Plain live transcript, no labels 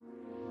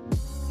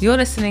You're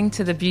listening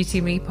to the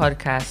Beauty Me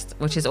podcast,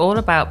 which is all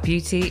about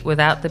beauty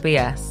without the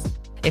BS.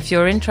 If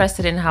you're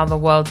interested in how the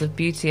worlds of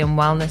beauty and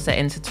wellness are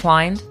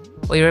intertwined,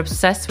 or you're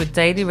obsessed with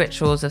daily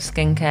rituals of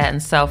skincare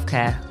and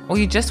self-care, or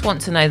you just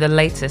want to know the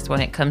latest when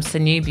it comes to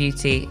new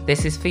beauty,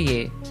 this is for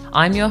you.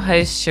 I'm your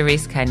host,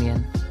 Charisse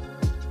Kenyon.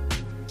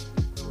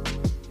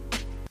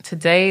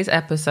 Today's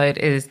episode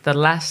is the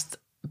last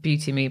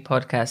Beauty Me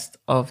podcast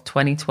of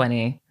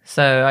 2020.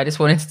 So I just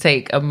wanted to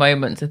take a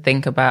moment to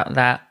think about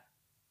that.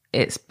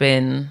 It's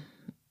been,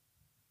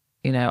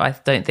 I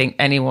don't think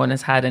anyone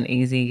has had an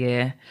easy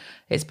year.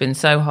 It's been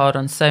so hard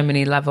on so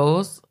many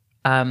levels.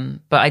 But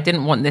I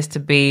didn't want this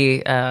to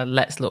be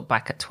let's look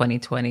back at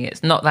 2020.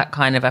 It's not that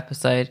kind of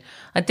episode.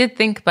 I did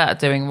think about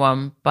doing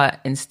one,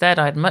 but instead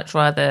I'd much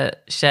rather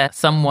share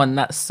someone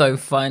that's so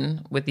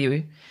fun with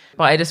you.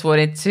 But I just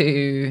wanted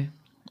to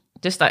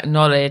just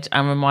acknowledge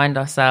and remind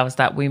ourselves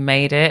that we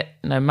made it,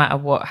 no matter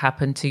what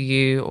happened to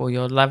you or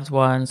your loved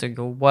ones or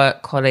your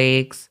work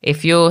colleagues.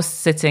 If you're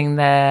sitting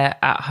there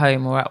at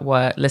home or at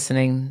work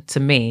listening to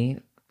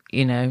me,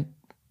 you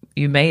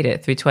made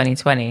it through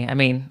 2020. I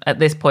mean, at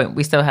this point,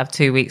 we still have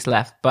 2 weeks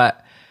left,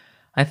 but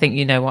I think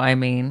you know what I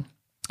mean.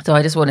 So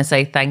I just want to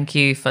say thank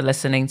you for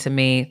listening to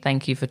me.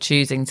 Thank you for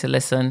choosing to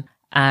listen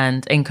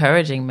and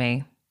encouraging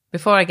me.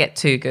 Before I get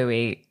too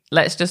gooey,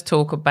 let's just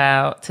talk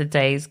about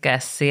today's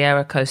guest,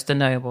 Sierra Costa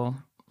Noble.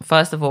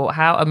 First of all,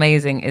 how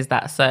amazing is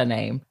that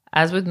surname?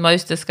 As with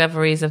most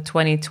discoveries of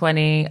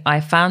 2020,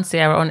 I found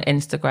Sierra on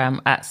Instagram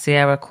at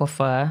Sierra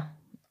Coiffeur.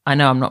 I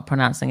know I'm not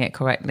pronouncing it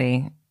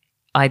correctly.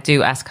 I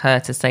do ask her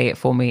to say it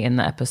for me in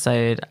the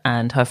episode,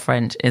 and her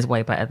French is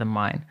way better than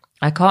mine.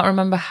 I can't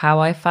remember how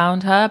I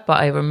found her, but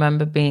I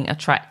remember being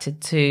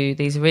attracted to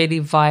these really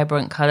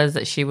vibrant colors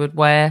that she would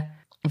wear.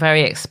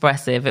 Very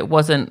expressive. It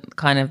wasn't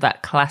kind of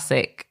that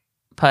classic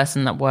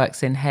person that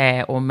works in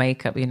hair or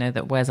makeup,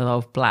 that wears a lot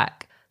of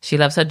black. She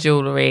loves her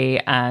jewelry,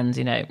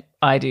 and,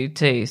 I do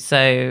too.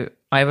 So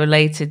I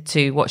related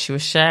to what she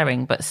was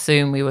sharing, but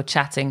soon we were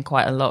chatting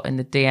quite a lot in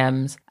the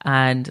DMs.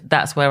 And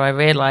that's where I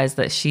realized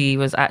that she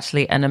was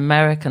actually an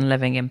American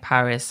living in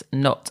Paris,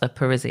 not a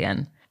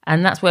Parisian.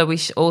 And that's where we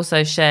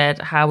also shared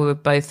how we were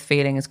both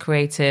feeling as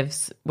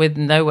creatives with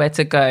nowhere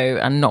to go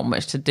and not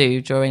much to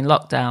do during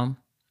lockdown.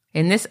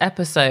 In this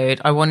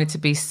episode, I wanted to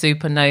be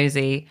super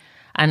nosy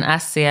and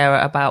ask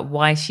Sierra about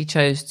why she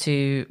chose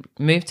to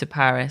move to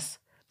Paris.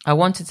 I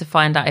wanted to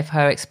find out if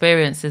her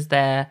experiences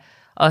there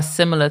are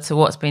similar to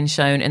what's been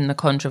shown in the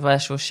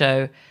controversial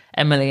show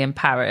Emily in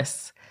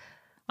Paris.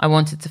 I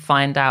wanted to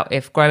find out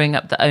if growing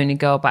up the only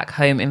girl back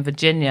home in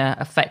Virginia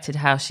affected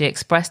how she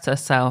expressed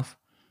herself.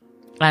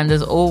 And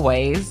as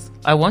always,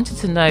 I wanted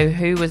to know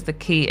who was the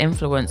key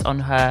influence on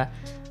her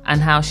and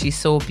how she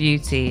saw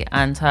beauty,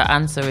 and her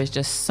answer is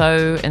just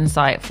so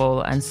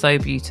insightful and so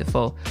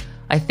beautiful.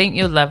 I think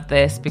you'll love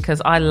this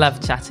because I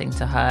love chatting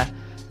to her.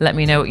 Let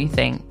me know what you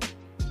think.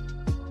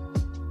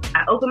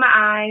 I open my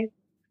eyes.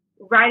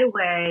 Right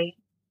away,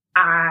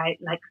 I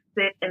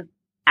sit and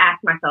ask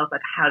myself,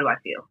 how do I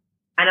feel?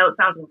 I know it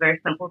sounds like a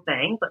very simple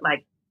thing, but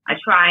I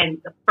try, and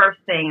the first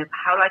thing is,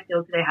 how do I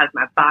feel today? How does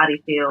my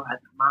body feel? How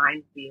does my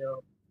mind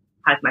feel?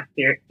 How does my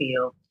spirit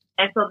feel?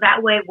 And so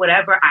that way,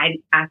 whatever I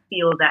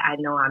feel that I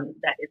know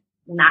that it's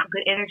not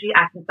good energy,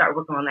 I can start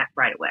working on that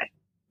right away.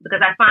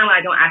 Because I find when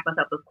I don't ask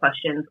myself those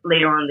questions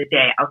later on in the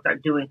day, I'll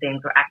start doing things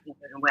or acting a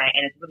certain way.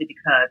 And it's really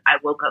because I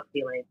woke up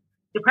feeling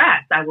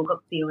depressed. I woke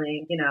up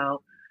feeling,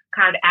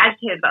 kind of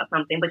agitated about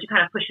something, but you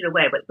kind of push it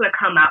away, but it's going to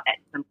come out at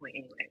some point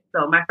anyway.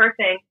 So my first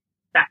thing,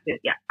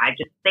 I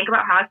just think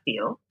about how I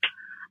feel.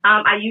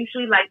 I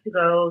usually like to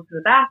go to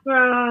the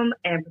bathroom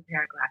and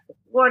prepare a glass of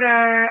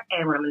water.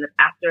 And when I'm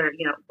after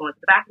going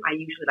to the bathroom, I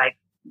usually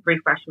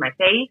refresh my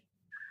face.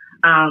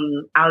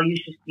 I'll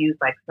usually just use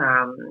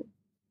some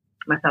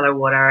micellar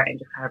water and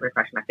just kind of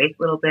refresh my face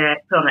a little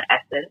bit, put on the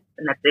essence,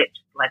 and that's it,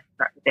 just to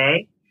start the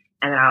day.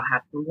 And then I'll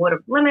have some water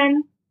with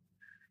lemon.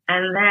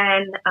 And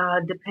then,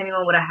 depending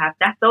on what I have,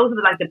 those are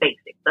the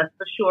basics. That's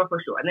for sure.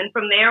 And then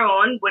from there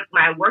on, what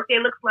my workday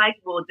looks like,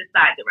 we'll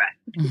decide the rest.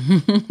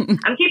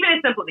 I'm keeping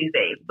it simple these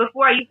days.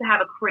 Before, I used to have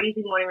a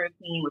crazy morning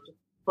routine, which is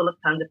full of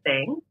tons of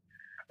things.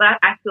 But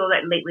I feel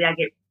that lately I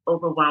get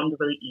overwhelmed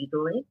really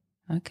easily.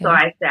 Okay. So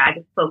I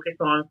just focus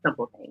on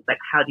simple things,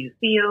 how do you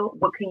feel?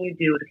 What can you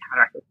do to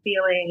counteract those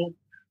feelings?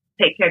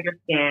 Take care of your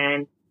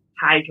skin,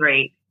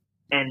 hydrate,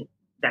 and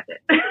that's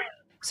it.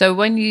 So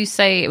when you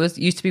say it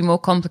used to be more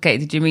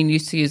complicated, do you mean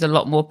you used to use a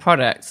lot more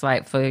products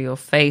for your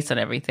face and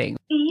everything?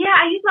 Yeah,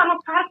 I used a lot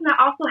more products, and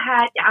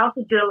I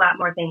also did a lot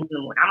more things in the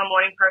morning. I'm a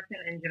morning person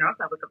in general,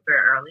 so I wake up very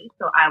early.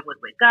 So I would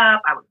wake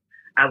up,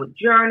 I would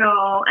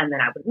journal, and then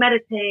I would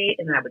meditate,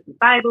 and then I would do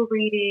Bible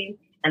reading,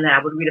 and then I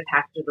would read a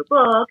passage of the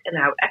book, and then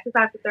I would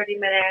exercise for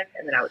 30 minutes,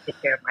 and then I would take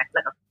care of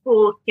a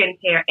full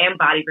skincare and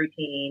body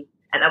routine,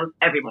 and that was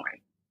every morning.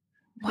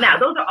 Wow. Now,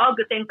 those are all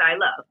good things that I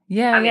love.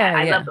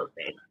 I love those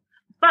things.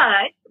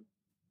 But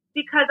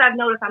because I've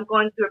noticed I'm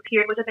going through a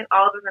period, which I think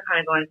all of us are kind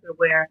of going through,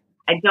 where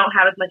I don't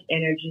have as much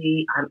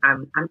energy.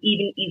 I'm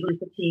even easily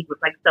fatigued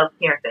with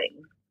self-care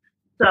things.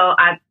 So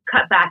I've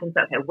cut back and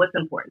said, okay, what's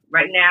important?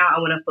 Right now, I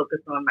want to focus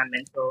on my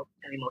mental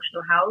and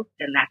emotional health,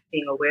 and that's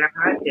being aware of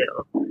how I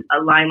feel,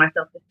 allowing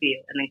myself to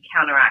feel, and then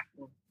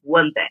counteracting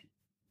one thing.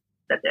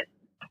 That's it.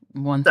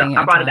 One So thing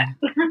I at a brought it time.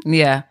 back.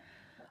 Yeah.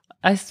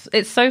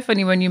 It's so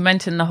funny when you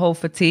mention the whole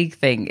fatigue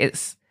thing.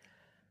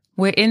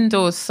 We're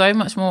indoors so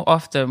much more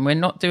often. We're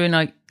not doing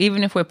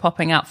even if we're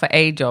popping out for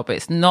a job,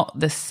 it's not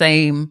the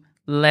same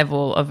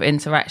level of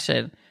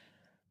interaction.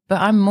 But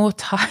I'm more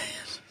tired,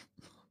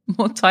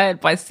 more tired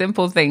by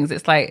simple things.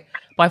 It's like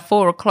by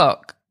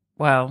 4:00,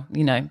 well,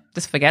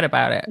 just forget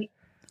about it.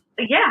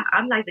 Yeah,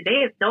 I'm like, the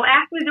day is, don't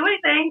ask me to do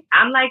anything.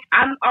 I'm like,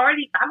 I'm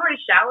already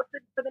showered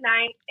for the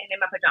night and in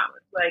my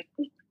pajamas. Like,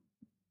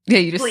 yeah,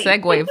 you just please.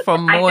 segue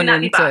from I cannot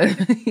morning be to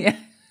bothered. yeah.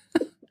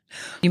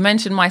 You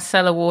mentioned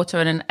micellar water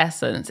and an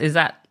essence. Is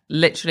that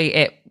literally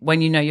it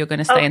when you know you're going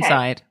to stay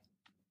inside?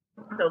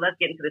 So let's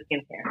get into the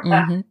skincare.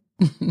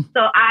 Mm-hmm.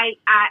 So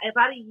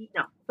about a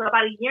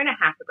year and a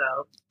half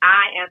ago,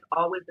 I have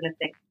always been a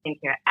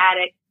skincare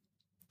addict.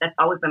 That's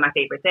always been my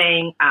favorite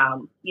thing.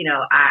 I'm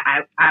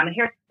a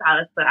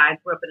hairstylist, but I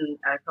grew up in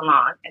a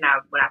salon, and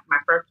my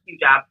first few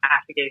jobs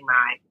after getting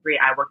my degree,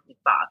 I worked in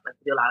spas, like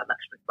to do a lot of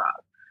luxury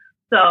spas.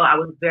 So I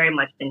was very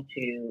much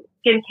into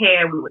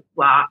skincare. We would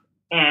swap.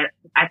 And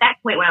at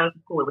that point, when I was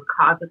in school, it was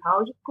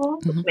cosmetology school,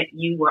 which meant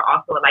you were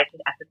also a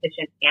licensed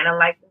esthetician and a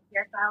licensed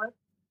hairstylist.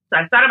 So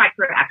I started my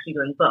career actually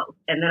doing both.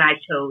 And then I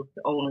chose to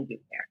only do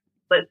hair.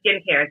 But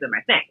skincare has been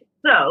my thing.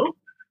 So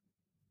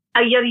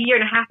a year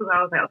and a half ago,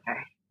 I was like, okay,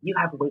 you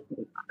have way too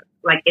many products.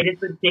 Like, it is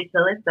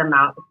ridiculous the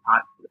amount of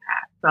products you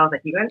have. So I was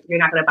like, you're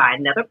not going to buy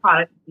another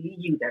product until you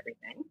use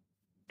everything.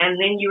 And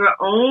then you're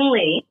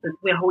only, it's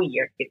been a whole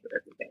year to get through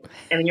everything.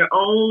 And then you're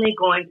only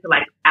going to,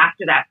 like,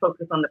 after that,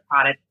 focus on the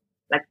product,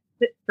 like,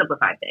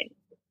 simplify things.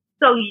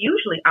 So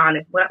usually,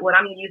 honest, what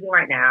I'm using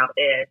right now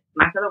is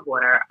micellar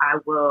water. I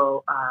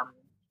will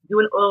do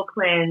an oil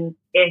cleanse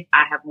if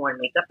I have more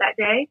makeup that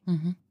day.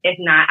 Mm-hmm. If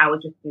not, I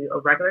would just do a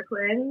regular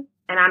cleanse.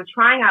 And I'm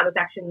trying out this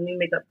actually new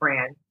makeup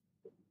brand.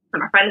 So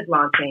my friend is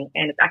launching,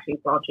 and it's actually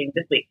launching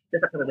this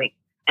upcoming week.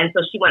 And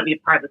so she wanted me to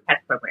be part of the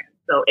test program.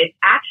 So it's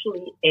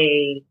actually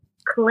a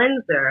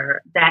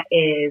cleanser that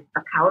is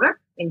a powder,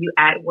 and you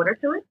add water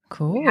to it.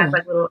 Cool. It has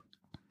like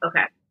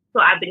okay. So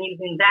I've been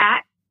using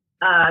that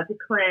to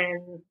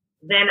cleanse.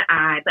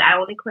 But I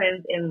only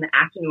cleanse in the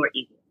afternoon or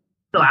evening.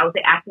 So I would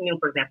say afternoon,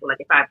 for example, like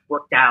if I've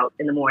worked out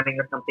in the morning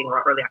or something,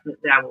 or early afternoon,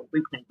 then I will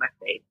re-cleanse my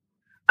face.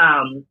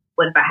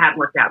 But if I haven't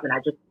worked out, then I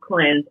just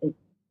cleanse and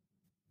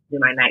do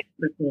my night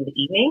routine in the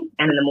evening.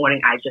 And in the morning,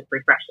 I just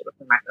refresh it with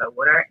some micellar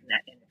water and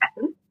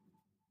essence.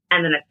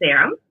 And then a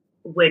serum,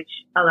 which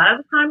a lot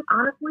of the time,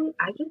 honestly,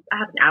 I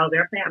have an aloe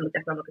vera plant.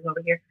 That's what I'm looking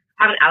over here.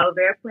 I have an aloe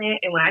vera plant.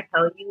 And when I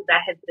tell you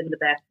that has been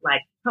the best,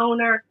 like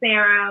toner,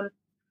 serum,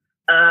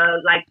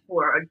 like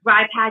for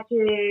dry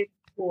patches,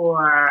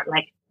 for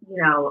like,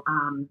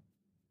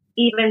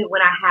 even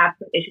when I have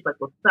some issues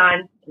like with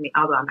sun,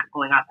 although I'm not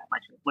going out that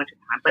much in the winter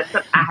time, but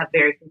I have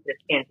very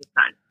sensitive skin to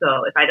sun.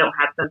 So if I don't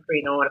have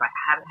sunscreen on, if I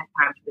haven't had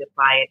time to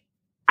reapply it,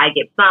 I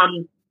get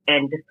bumps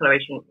and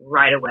discoloration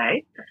right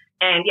away.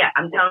 And yeah,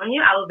 I'm telling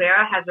you, aloe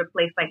vera has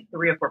replaced like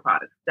 3 or 4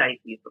 products that I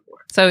used to use before.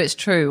 So it's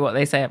true what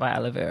they say about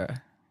aloe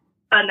vera?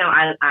 No,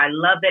 I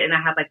love it, and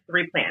I have like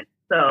 3 plants.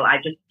 So I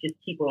just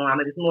keep on.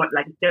 There's more,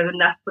 like, there's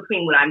enough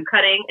between what I'm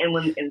cutting and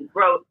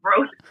growth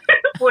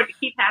for it to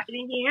keep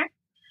happening here.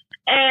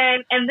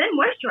 And then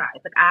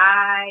moisturize. Like,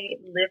 I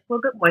live for a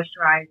good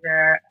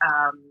moisturizer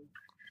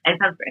and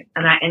sunscreen,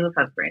 and I end with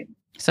sunscreen.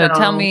 So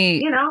tell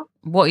me,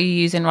 what you're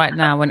using right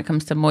now when it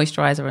comes to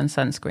moisturizer and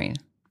sunscreen.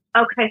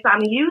 Okay, so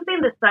I'm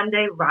using the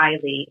Sunday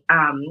Riley.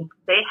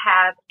 They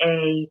have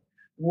a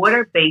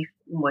water-based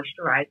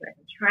moisturizer.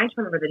 I'm trying to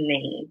remember the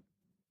name.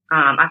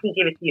 I can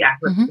give it to you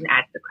afterwards. You can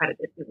add to the credit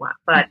if you want.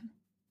 But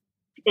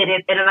it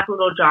is in like a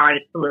little jar, and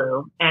it's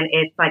blue. And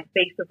it's like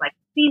based with like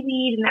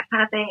seaweed and that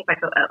kind of thing. It's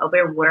like a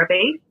very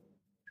water-based.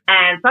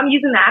 And so I'm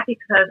using that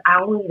because I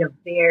only need a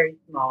very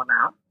small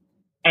amount.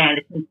 And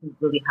it seems to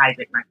really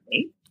hydrate my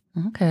face.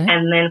 Okay.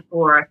 And then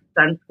for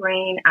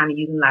sunscreen, I'm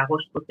using La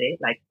Roche-Posay.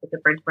 Like, it's a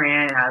French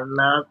brand. I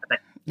love it.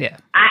 Yeah.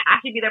 I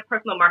should be their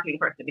personal marketing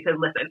person because,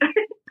 listen,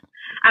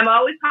 I'm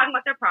always talking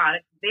about their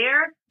products.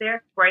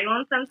 Their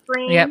spray-on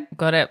sunscreen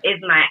got it.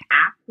 Is my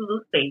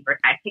absolute favorite.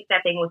 I take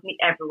that thing with me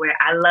everywhere.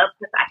 I love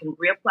because I can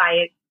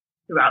reapply it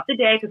throughout the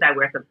day because I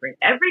wear sunscreen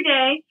every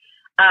day.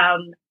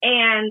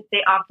 And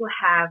they also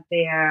have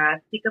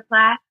their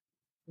Cicaplast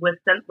with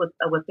 50,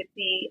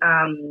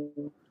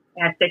 it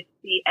has 50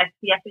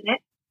 SPF in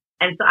it.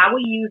 And so I will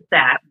use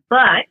that,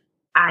 but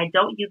I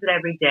don't use it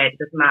every day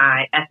because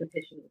my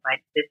esthetician is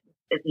like, this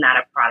is not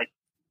a product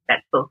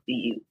that's supposed to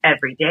be used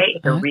every day.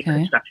 It's a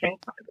reconstructing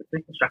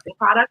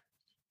product.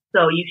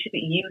 So you should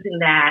be using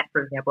that,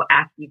 for example,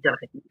 after you've done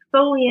like an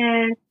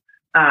exfoliant,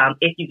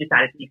 if you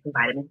decided to use some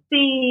vitamin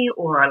C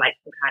or like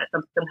some kind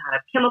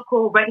of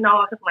chemical, retinol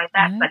or something like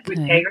that, like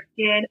repair your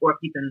skin, or if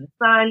you've been in the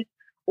sun,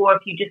 or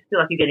if you just feel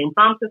like you're getting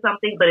bumps or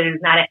something, but it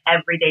is not an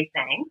everyday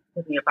thing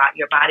because your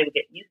body will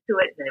get used to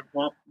it and it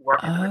won't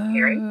work as a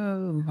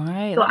vegetarian. Oh,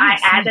 right. So That I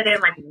makes add sense. that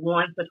in like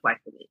once or twice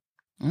a week.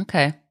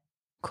 Okay.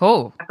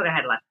 Cool. I forgot I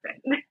had a lot to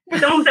say.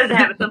 Someone says to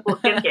have a simple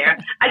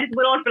skincare. I just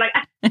went on for like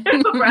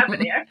forever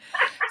there.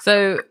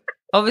 So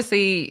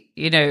obviously,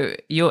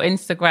 your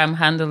Instagram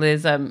handle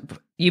is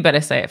you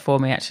better say it for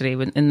me actually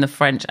in the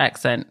French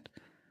accent.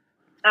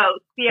 Oh,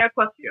 Sierra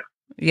Coiffure.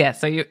 Yeah,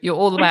 so you're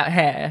all about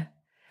hair.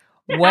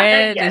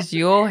 Where Yes. does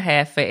your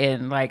hair fit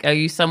in? Like, are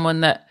you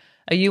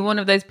one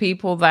of those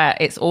people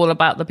that it's all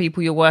about the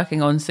people you're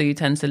working on, so you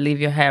tend to leave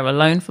your hair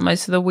alone for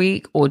most of the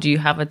week, or do you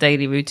have a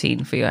daily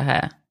routine for your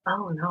hair?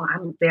 Oh no,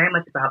 I'm very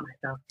much about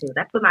myself too.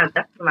 That's what my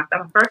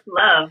first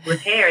love with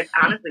hair is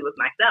honestly with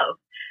myself.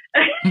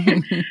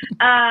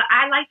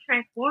 I like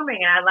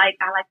transforming, and I like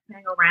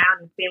playing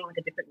around and feeling like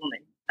a different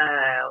woman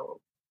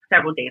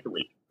several days a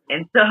week.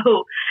 And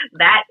so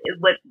that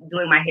is what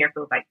doing my hair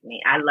feels like to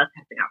me. I love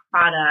testing out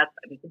products.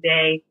 I mean,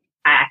 today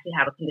I actually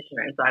have a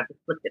conditioner, and so I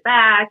just flipped it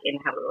back and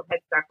have a little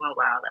head start for a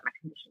while, let my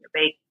conditioner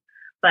bake.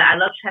 But I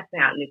love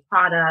testing out new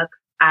products.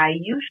 I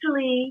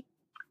usually,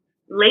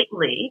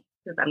 lately,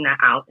 since I'm not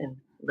out and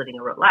living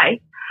a real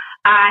life,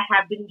 I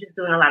have been just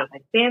doing a lot of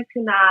like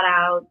Bantu knot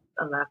outs,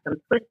 a lot of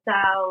some twist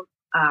outs.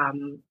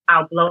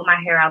 I'll blow my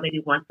hair out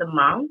maybe once a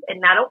month,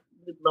 and I don't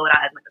really blow it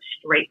out as like a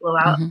straight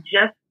blowout.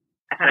 Just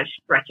I kind of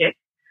stretch it,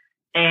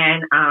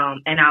 and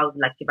I'll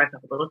like give myself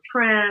a little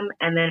trim,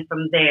 and then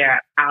from there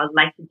I would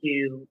like to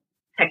do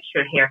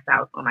textured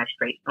hairstyles on my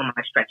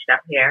stretched out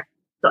hair.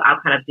 So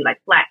I'll kind of do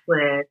like flat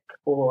twist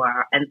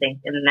and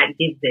things, and then that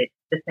gives it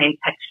the same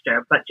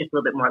texture but just a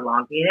little bit more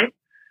elongated.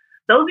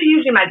 Those are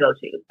usually my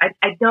go-tos.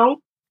 I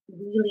don't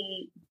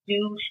really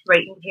do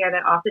straightened hair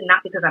that often,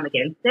 not because I'm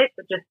against it,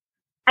 but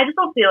I just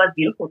don't feel as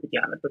beautiful, to be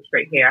honest, with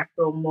straight hair. I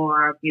feel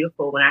more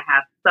beautiful when I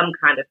have some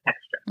kind of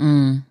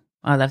texture.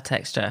 I love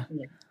texture.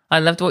 Yeah. I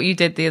loved what you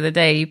did the other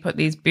day. You put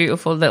these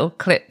beautiful little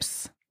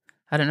clips.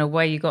 I don't know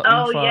where you got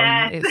them from.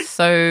 Yes. It's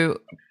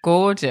so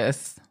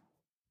gorgeous.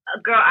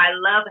 Girl, I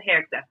love a hair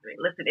accessory.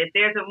 Listen, if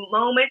there's a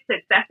moment to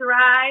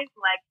accessorize,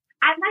 like,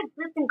 I like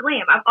glitz and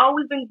glam. I've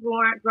always been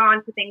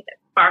drawn to things that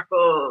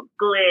sparkle,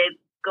 glitz,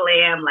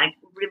 glam, like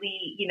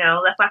really,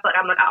 that's why I thought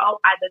I'm like,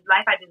 the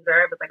life I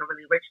deserve is like a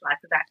really rich life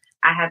because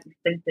I have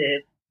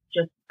expensive,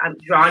 I'm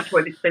drawn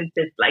towards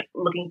expensive, like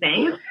looking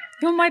things.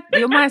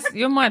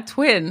 You're my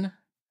twin.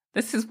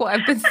 This is what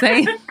I've been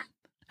saying.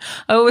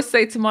 I always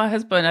say to my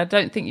husband, I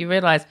don't think you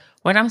realize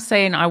when I'm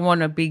saying I want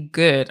to be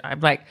good,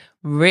 I'm like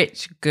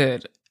rich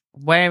good,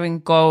 wearing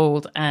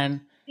gold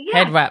and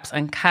head wraps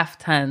and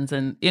kaftans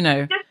and,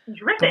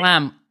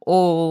 glam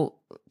all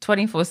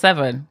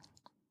 24/7.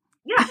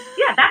 Yeah,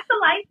 that's the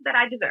life that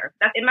I deserve.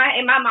 That's in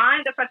my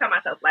mind. That's what I tell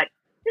myself. Like,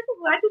 this is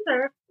what I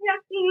deserve. Yeah.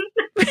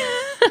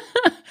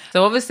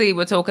 So obviously,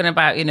 we're talking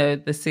about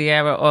the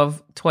Sierra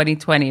of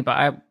 2020, but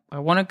I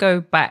want to go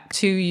back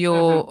to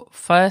your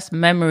first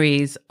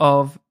memories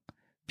of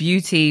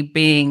beauty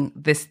being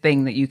this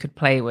thing that you could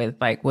play with.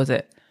 Like, was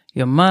it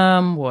your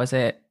mom? Was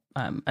it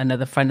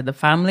another friend of the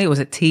family? Was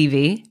it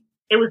TV?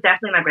 It was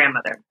definitely my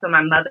grandmother. So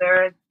my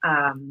mother's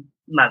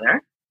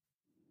mother.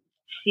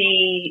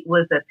 She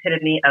was the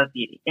epitome of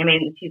beauty. I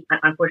mean,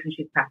 unfortunately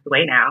she's passed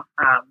away now.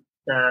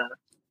 The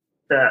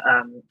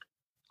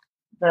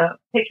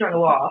picture on the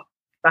wall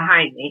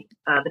behind me,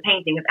 the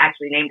painting is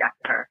actually named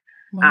after her.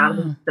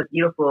 Wow. The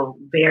beautiful,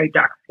 very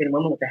dark skinned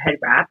woman with a head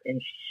wrap,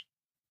 and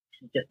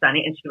she's just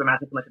stunning. And she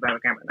reminds me so much about my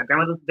grandmother. My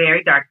grandmother was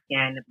very dark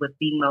skinned with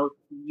the most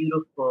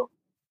beautiful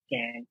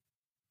skin.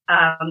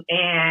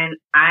 And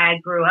I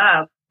grew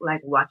up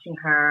like watching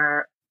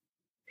her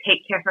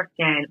take care of her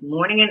skin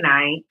morning and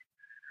night.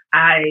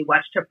 I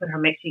watched her put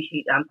her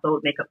she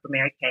sold makeup for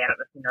Mary Kay. I don't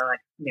know if you know,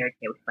 like Mary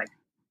Kay was like,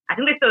 I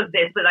think they still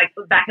exist, but like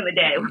back in the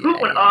day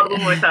when all the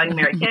women were selling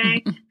Mary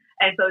Kay.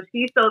 And so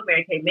she sold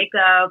Mary Kay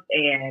makeup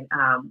and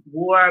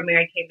wore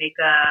Mary Kay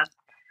makeup.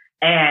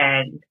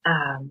 And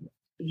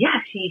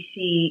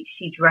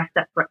she dressed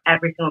up for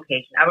every single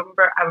occasion. I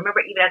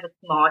remember even as a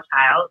small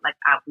child, like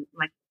I was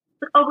like,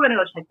 we're gonna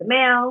go check the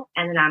mail,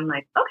 and then I'm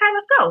like, okay,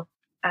 let's go.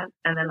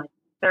 And then like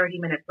 30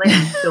 minutes later,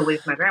 I'm still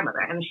with my grandmother,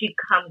 and she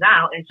comes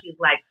out and she's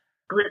like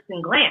glitz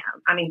and glam.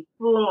 I mean,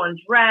 full on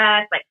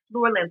dress, like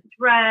floor length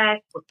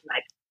dress with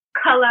like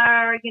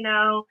color,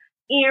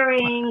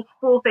 earrings,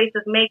 full face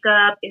of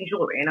makeup and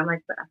jewelry. And I'm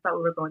like, but I thought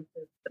we were going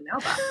to the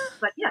mailbox.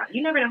 But yeah,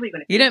 you never know who you're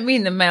gonna see. You don't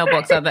mean the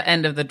mailbox at the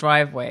end of the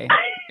driveway?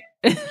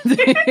 Yeah.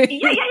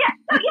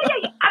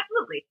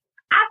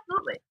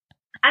 Absolutely.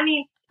 I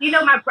mean,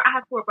 I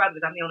have 4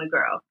 brothers. I'm the only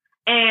girl.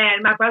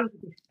 And my brothers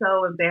would be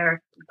so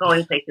embarrassed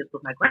going places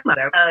with my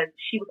grandmother.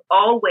 She was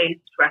always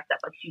dressed up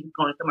like she was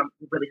going somewhere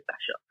really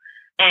special.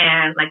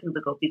 And like we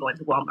would be going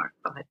to Walmart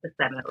or like the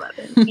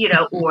 7-Eleven,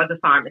 or the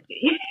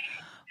pharmacy.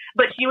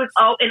 But she was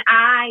and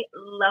I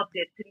loved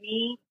it. To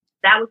me,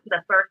 that was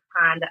the first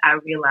time that I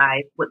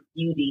realized what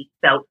beauty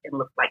felt and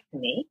looked like to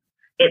me.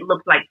 It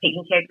looked like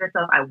taking care of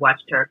yourself. I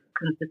watched her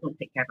consistently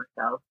take care of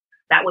herself.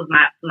 That was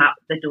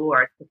the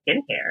door to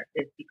skincare,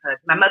 is because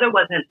my mother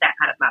wasn't that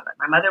kind of mother.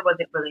 My mother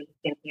wasn't really into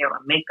skincare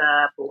or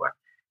makeup or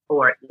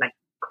like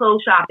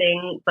clothes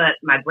shopping, but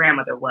my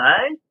grandmother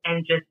was,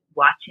 and just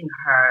watching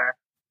her,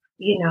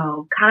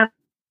 kind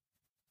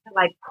of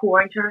like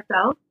pour into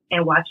herself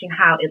and watching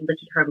how it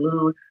lifted her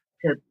mood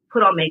to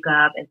put on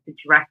makeup and to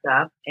dress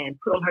up and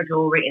put on her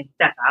jewelry and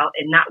step out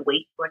and not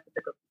wait for a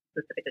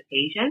specific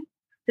occasion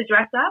to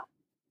dress up.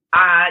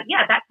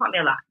 That taught me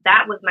a lot.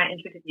 That was my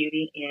entry to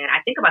beauty. And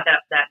I think about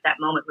that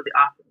moment really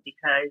often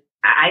because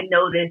I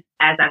noticed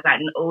as I've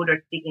gotten older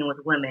speaking with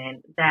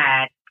women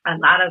that a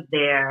lot of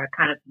their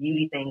kind of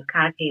beauty things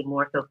kind of came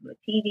more so from the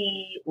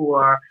TV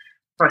or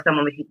for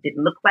someone who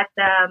didn't look like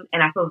them.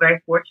 And I feel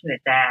very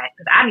fortunate that,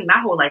 because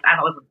my whole life,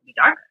 I've always wanted to be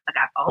darker. Like,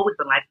 I've always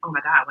been like, oh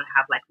my God, I want to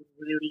have like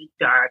really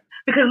dark,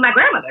 because of my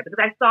grandmother, because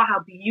I saw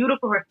how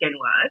beautiful her skin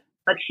was.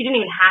 Like, she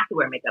didn't even have to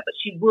wear makeup, but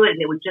she would, and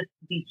it would just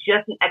be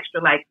just an extra,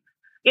 like,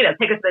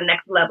 take us to the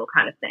next level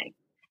kind of thing.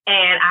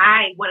 And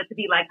I wanted to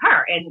be like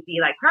her, and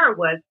be like her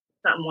was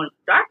someone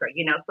darker,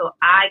 So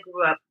I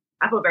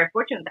feel very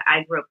fortunate that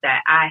I grew up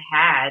that I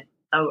had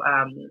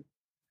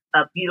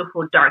a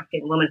beautiful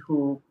dark-skinned woman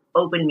who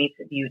opened me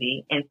to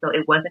beauty. And so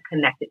it wasn't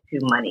connected to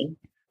money.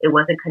 It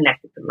wasn't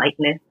connected to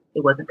lightness.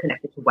 It wasn't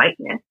connected to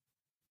whiteness.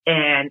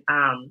 And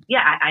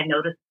I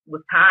noticed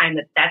with time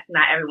that that's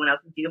not everyone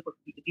else's beautiful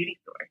beauty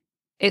story.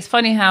 It's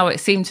funny how it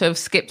seemed to have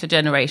skipped a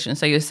generation.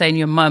 So you're saying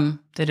your mum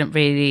didn't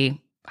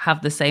really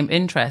have the same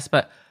interest,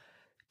 but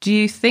do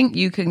you think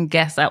you can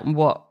guess at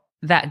what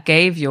that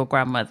gave your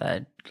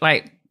grandmother?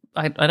 Like,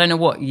 I don't know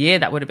what year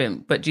that would have been,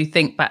 but do you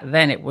think back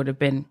then it would have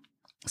been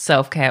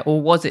self-care,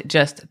 or was it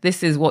just,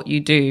 this is what you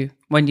do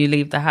when you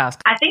leave the house?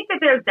 I think that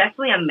there's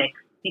definitely a mix,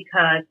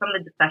 because from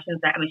the discussions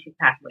that, she's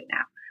passed away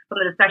now, from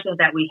the discussions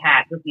that we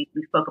had, because we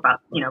spoke about,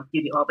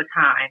 beauty all the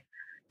time,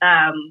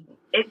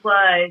 it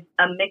was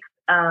a mix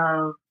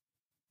of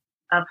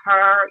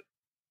her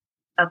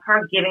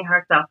giving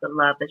herself the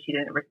love that she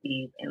didn't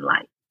receive in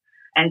life.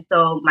 And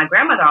so my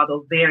grandmother,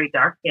 although very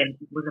dark-skinned,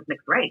 was of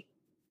mixed race.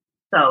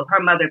 So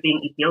her mother being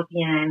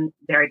Ethiopian,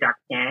 very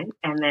dark-skinned,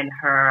 and then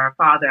her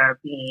father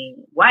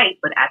being white.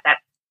 But at that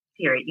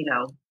period,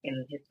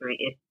 in history,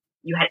 if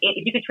you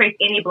could trace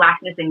any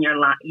blackness in your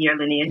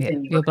lineage,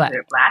 then you were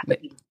considered black. But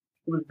he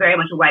was very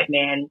much a white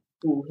man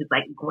who his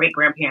great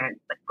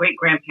grandparent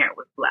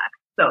was black.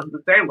 So he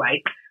was very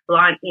white,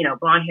 blonde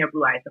hair,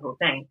 blue eyes, the whole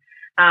thing.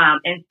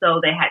 And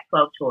so they had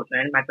 12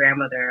 children. My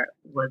grandmother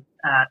was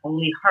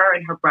only her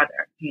and her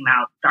brother came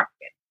out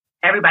dark-skinned.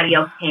 Everybody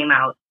else came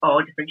out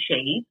all different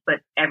shades, but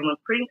everyone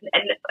pretty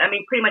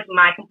much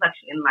my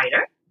complexion and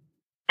lighter,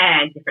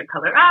 and different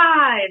colored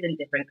eyes and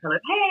different colored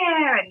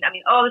hair, and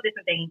all the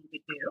different things you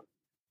could do.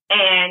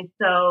 And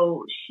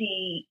so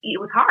it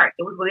was hard.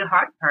 It was really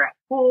hard for her at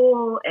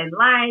school and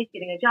life,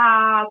 getting a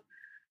job,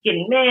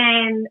 getting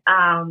men,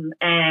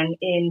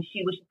 and she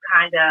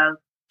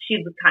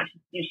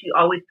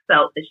always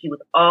felt that she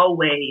was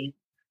always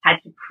had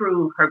to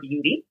prove her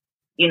beauty.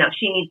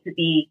 She needs to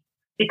be,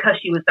 because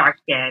she was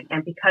dark skinned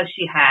and because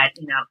she had,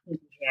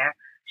 kinky hair,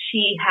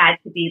 she had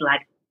to be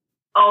like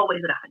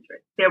always at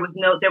 100. There was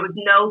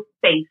no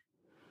space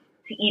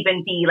to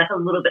even be like a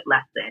little bit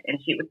less than.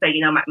 And she would say,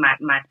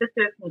 my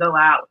sisters can go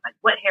out with like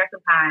wet hair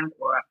sometimes,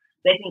 or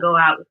they can go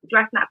out with the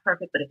dress not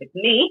perfect, but if it's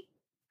me,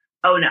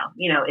 oh no,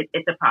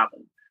 it's a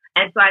problem.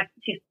 And so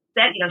she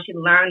said, she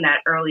learned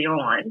that early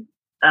on,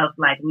 of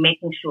like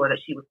making sure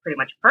that she was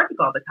pretty much perfect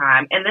all the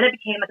time. And then it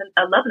became like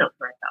a love note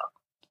for herself.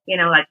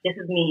 Like, this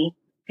is me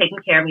taking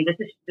care of me. This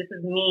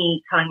is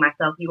me telling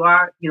myself, you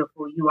are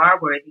beautiful, you are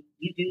worthy,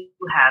 you do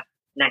have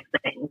nice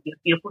things, you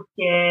have beautiful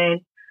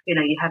skin,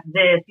 you have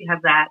this, you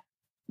have that.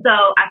 So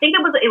I think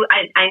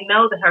I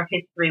know that her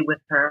history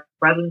with her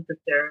brother and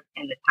sister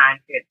and the time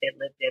period they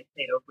lived in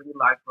played a really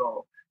large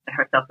role in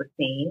her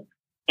self-esteem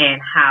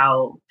and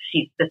how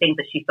the things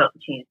that she felt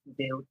that she needed to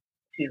do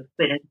to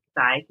fit into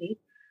society.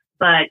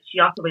 But she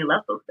also really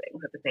loved those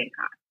things at the same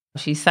time.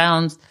 She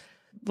sounds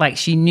like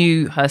she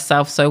knew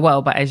herself so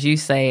well, but as you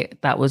say,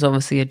 that was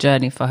obviously a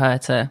journey for her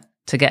to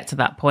get to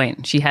that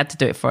point. She had to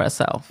do it for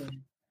herself.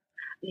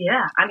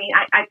 Yeah, I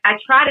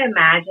try to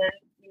imagine,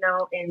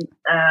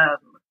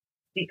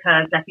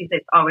 because like you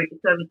said, it's already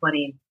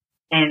 2020,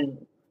 and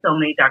so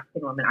many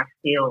dark-skinned women are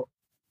still,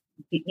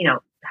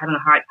 having a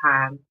hard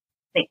time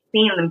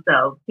seeing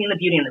the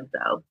beauty in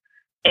themselves.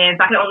 And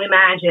so I can only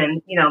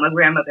imagine, my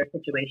grandmother's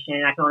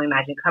situation. I can only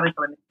imagine coming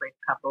from a mixed race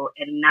couple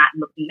and not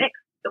looking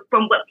mixed.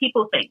 From what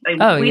people think.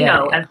 We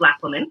know as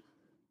Black women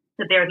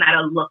that there's not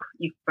a look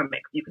for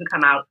mixed. You can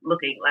come out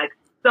looking like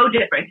so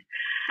different.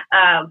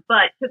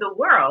 But to the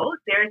world,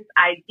 there's this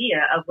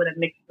idea of what a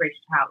mixed race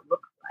child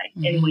looks like.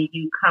 Mm-hmm. And when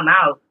you come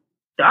out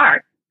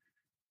dark,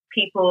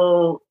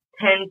 people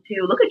tend to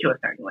look at you a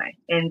certain way.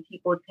 And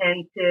people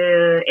tend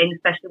to, and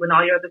especially when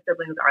all your other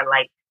siblings are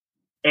light,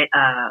 it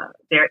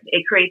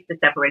creates the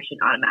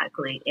separation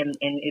automatically. And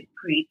it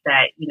creates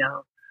that,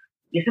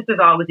 your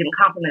sisters are always getting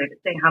complimented,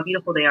 saying how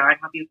beautiful they are and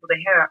how beautiful their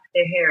hair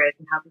is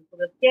and how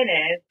beautiful their skin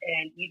is,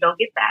 and you don't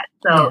get that.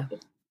 So,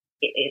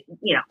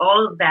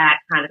 all of that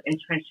kind of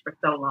entrenched for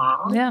so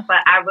long. Yeah. But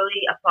I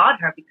really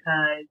applaud her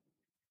because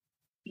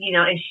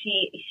and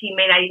she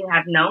may not even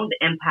have known the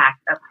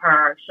impact of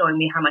her showing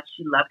me how much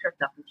she loved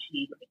herself, and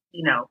she,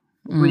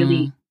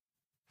 really,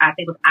 I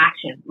think with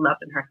action,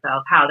 loved in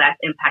herself, how that's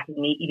impacted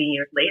me even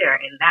years later,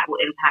 and that will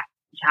impact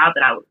the child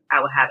that I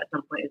will have at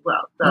some point as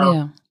well.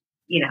 So,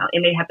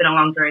 it may have been a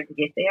long journey to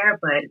get there,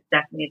 but it's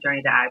definitely a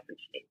journey that I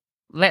appreciate.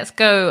 Let's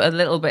go a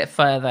little bit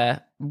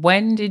further.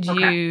 When did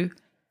you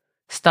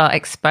start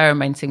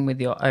experimenting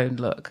with your own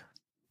look?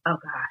 Oh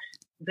gosh,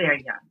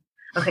 very young.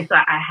 Okay, so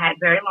I had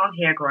very long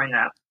hair growing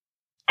up.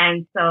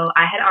 And so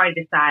I had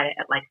already decided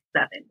at like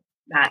 7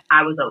 that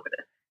I was over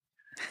this.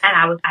 And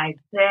I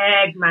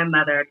begged my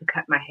mother to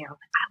cut my hair. I was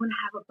like, I want to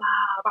have a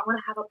bob. I want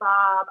to have a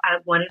bob. I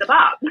wanted a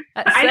bob.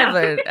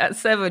 At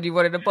 7, you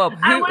wanted a bob.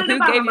 Who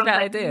gave you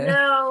that idea?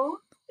 No.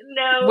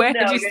 Where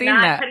had you seen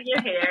not that? Cutting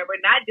your hair. We're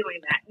not doing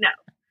that. No.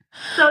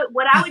 So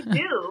what I would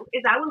do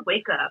is I would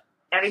wake up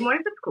every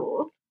morning for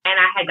school, and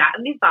I had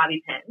gotten these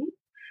bobby pins,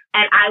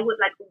 and I would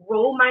like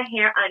roll my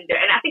hair under.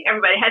 And I think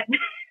everybody has.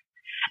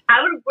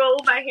 I would roll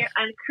my hair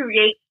and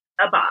create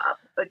a bob,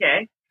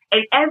 okay?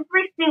 And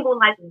every single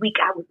week,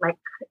 I would cut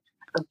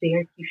a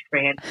very few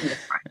strands in the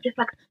front, just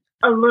like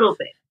a little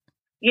bit,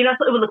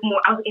 So it would look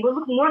more. It would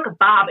look more like a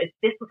bob if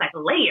this was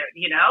layered,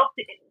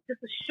 If this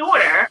was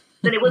shorter,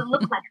 then it would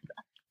look like.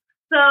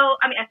 So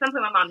I mean, at some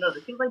point, my mom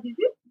noticed. She was like, "Did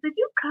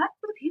you cut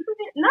some pieces of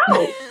it?"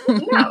 No.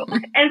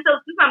 And so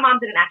since my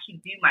mom didn't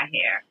actually do my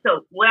hair,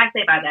 so what I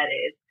say by that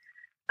is.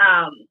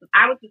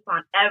 I was just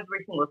on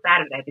every single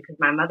Saturday because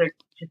my mother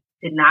just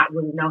did not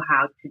really know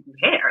how to do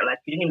hair.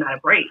 She didn't even know how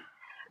to braid.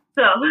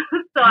 So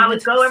I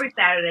would go every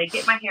Saturday,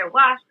 get my hair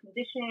washed,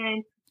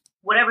 conditioned,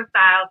 whatever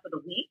style for the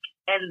week.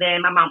 And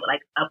then my mom would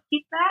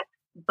upkeep that,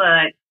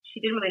 but she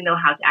didn't really know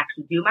how to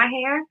actually do my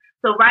hair.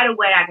 So right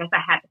away, I guess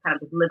I had to kind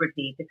of take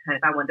liberty to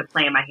if I wanted to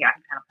play in my hair, I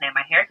could kind of play in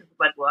my hair. Because it's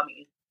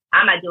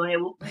I'm not doing it.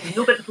 We'll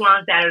do it this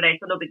long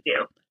Saturday, so no big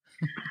deal.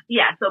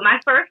 Yeah, so my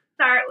first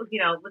start was,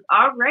 was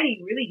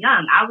already really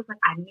young. I was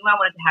I knew I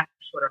wanted to have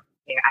shorter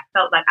hair. I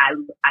felt like I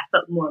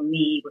felt more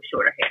me with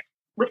shorter hair,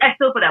 which I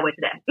still feel that way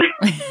today.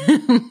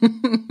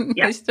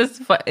 Yeah.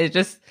 It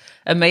just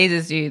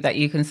amazes you that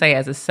you can say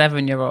as a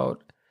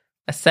 7-year-old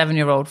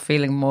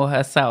feeling more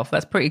herself.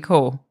 That's pretty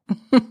cool. I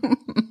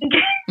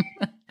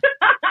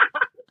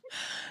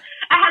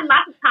had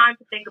lots of time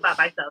to think about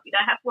myself.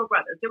 I have 4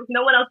 brothers. There was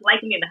no one else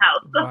like me in the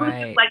house. So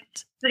I was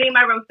just sitting in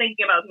my room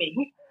thinking about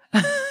me.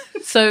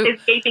 So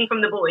escaping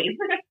from the boys.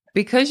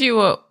 Because you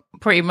were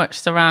pretty much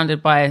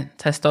surrounded by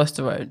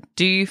testosterone,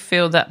 do you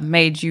feel that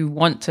made you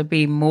want to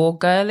be more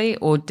girly,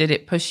 or did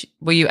it push?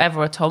 Were you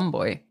ever a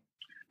tomboy?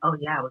 Oh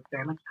yeah, I was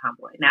very much a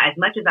tomboy. Now, as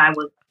much as I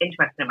was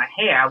interested in my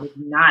hair, I was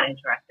not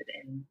interested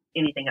in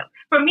anything else.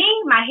 For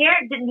me, my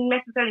hair didn't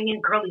necessarily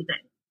mean girly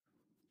things.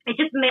 It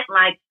just meant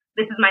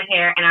this is my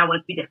hair and I want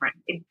it to be different.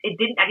 I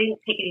didn't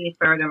take it any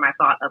further in my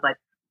thought of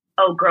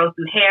girls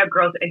do hair,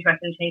 girls are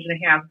interested in changing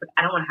their hair. I was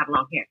I don't want to have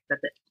long hair.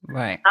 That's it.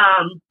 Right.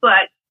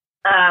 But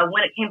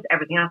when it came to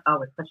everything else, I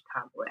was such a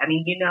tomboy. I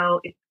mean,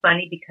 it's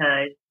funny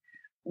because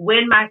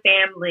when my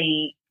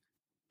family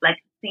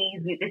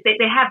sees me,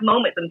 they have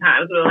moments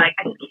sometimes where I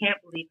just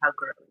can't believe how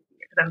girly you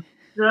are because I'm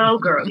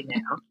so girly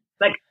now,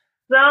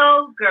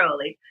 so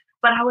girly.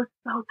 But I was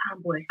so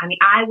tomboy. I mean,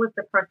 I was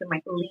the person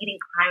leading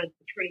climbing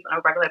the trees on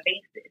a regular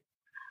basis.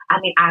 I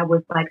mean, I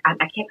was I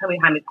can't tell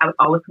you how many. I was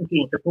always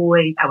competing with the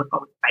boys. I was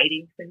always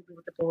fighting physically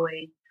with the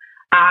boys.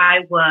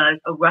 I was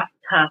a rough,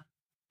 tough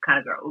kind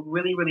of girl.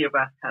 Really, really a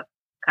rough, tough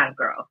kind of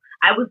girl.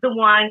 I was the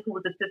one who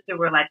was the sister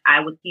where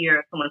I would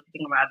hear someone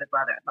speaking about the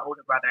brother, my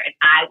older brother, and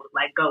I would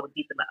go and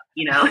beat them up,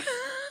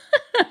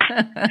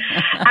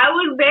 I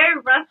was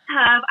very rough,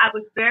 tough. I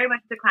was very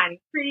much into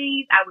climbing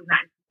trees. I was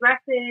not into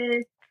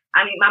dresses.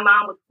 I mean, my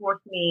mom would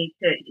force me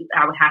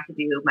I would have to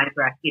do my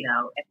dress,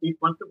 at least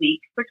once a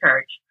week for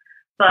church.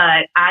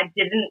 But I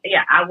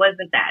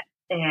wasn't that.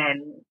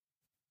 And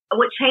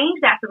what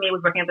changed that for me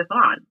was working at the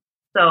salon.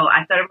 So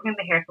I started working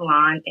at the hair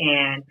salon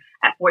and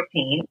at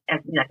 14 as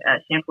a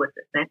shampoo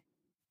assistant.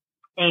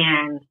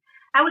 And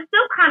I was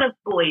still kind of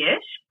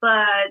boyish,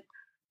 but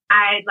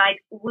I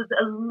was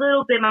a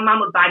little bit, my mom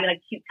would buy me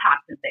cute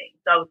tops and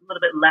things. So I was a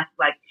little bit less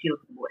she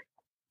was a boy.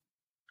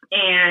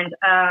 And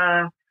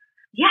I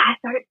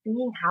started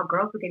seeing how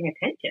girls were getting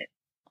attention.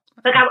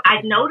 I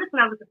noticed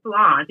when I was at the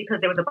salon,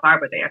 because there was a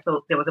barber there.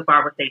 So there was a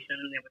barber station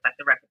and there was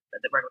the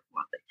regular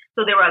salon station.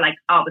 So there were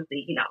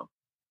obviously,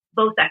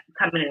 both sexes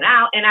coming in and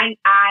out. And I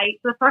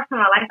for the first time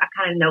in my life, I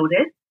kind of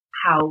noticed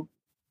how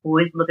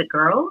boys look at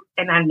girls,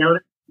 and I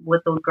noticed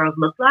what those girls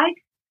look like.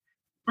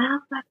 And I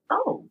was like,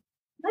 oh,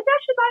 maybe I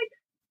should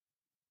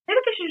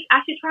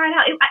I should try it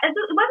out. It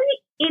wasn't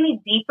any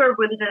deeper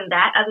really than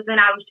that, other than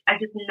I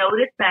just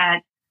noticed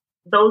that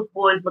those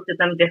boys looked at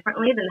them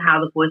differently than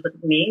how the boys looked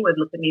at me, would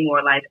look at me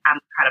more like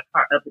I'm kind of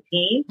part of the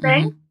team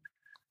thing.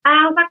 Mm-hmm. And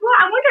I was like, well,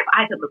 I wonder if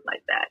I could look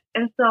like that.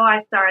 And so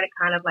I started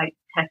kind of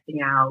testing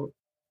out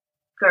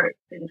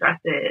skirts and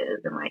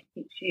dresses and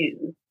cute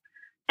shoes.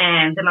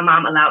 And then my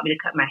mom allowed me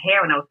to cut my hair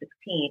when I was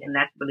 16. And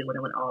that's really when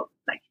it went all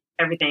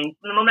everything.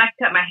 From the moment I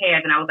cut my hair,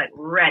 then I was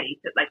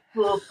ready to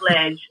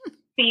full-fledged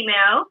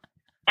female.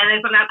 And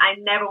then from that, I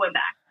never went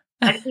back.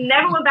 I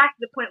never went back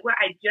to the point where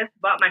I just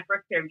bought my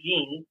first pair of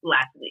jeans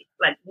last week.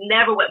 Like,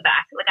 never went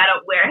back. Like, I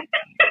don't wear it.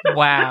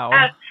 Wow.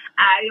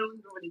 I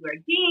don't really wear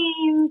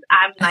jeans.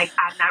 I'm not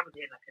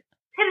really like a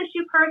tennis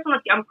shoe person.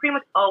 Like, I'm pretty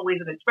much always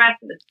in a dress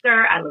and a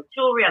skirt. I love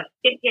jewelry. I love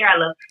skincare. I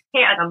love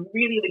hair. Like, I'm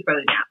really, really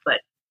further down.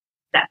 But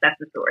that's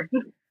the story.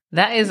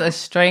 That is a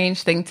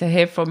strange thing to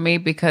hear from me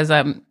because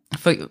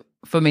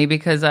for me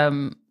because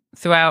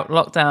throughout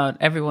lockdown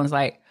everyone's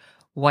like,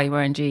 why are you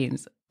wearing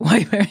jeans? Why are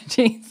you wearing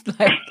jeans?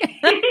 Like,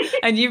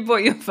 and you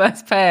bought your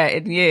first pair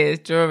in years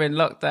during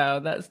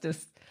lockdown. That's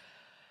just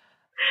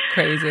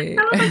crazy.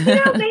 I was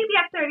like, maybe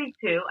at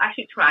 32, I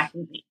should try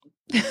some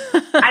jeans.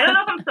 I don't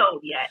know if I'm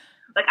sold yet.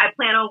 Like, I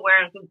plan on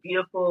wearing some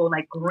beautiful,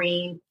 like,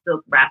 green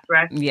silk wrap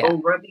dress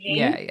over the jeans.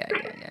 Yeah.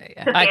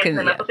 To dance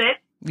them up a bit.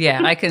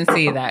 Yeah, I can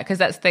see that because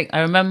that's the thing. I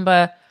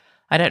remember,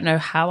 I don't know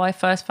how I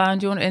first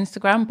found you on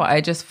Instagram, but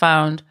I just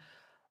found.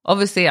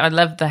 Obviously, I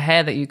loved the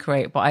hair that you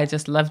create, but I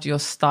just loved your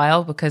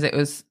style because it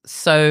was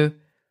so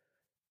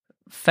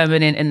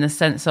feminine in the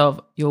sense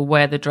of you'll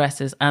wear the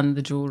dresses and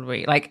the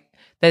jewelry. Like,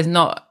 it's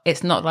not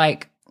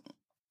like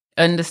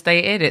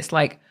understated. It's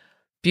like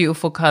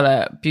beautiful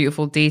color,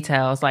 beautiful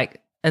details, like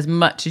as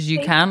much as you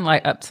can,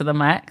 like up to the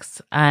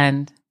max.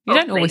 And you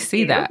don't always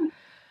see that.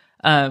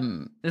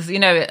 There's,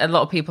 a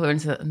lot of people are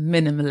into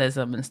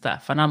minimalism and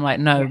stuff. And I'm like,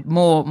 no,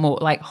 more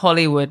like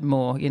Hollywood,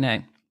 more,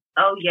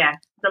 Oh, yeah.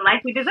 The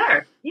life we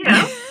deserve,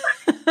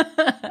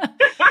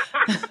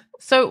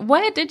 So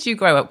where did you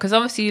grow up? Because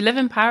obviously you live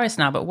in Paris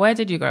now, but where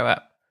did you grow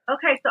up?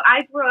 Okay, so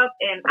I grew up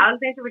in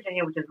Alexandria,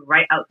 Virginia, which is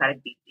right outside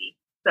of D.C.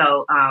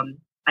 So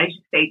I used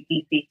to say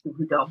D.C.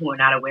 who are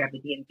not aware of the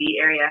DMV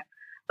area.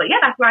 But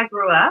yeah, that's where I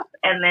grew up.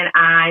 And then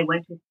I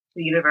went to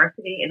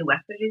university in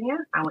West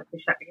Virginia. I went to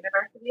Shepherd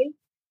University.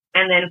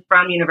 And then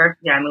from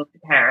university, I moved to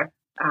Paris.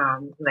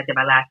 Because I did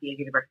my last year of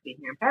university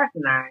here in Paris,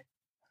 and I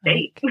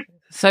stayed. Okay.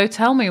 So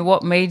tell me,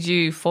 what made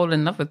you fall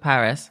in love with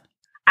Paris?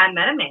 I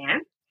met a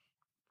man.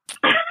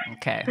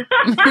 Okay.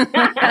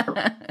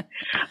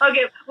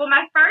 Okay. Well,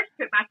 my first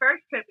trip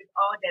is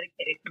all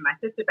dedicated to my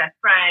sister's best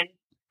friend,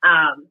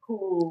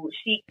 who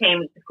she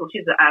came to school.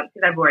 She's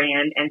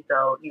Ivorian, and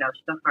so she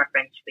comes from her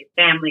French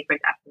family,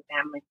 French African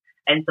family,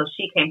 and so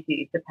she came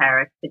to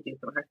Paris to do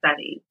some of her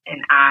studies,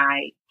 and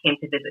I came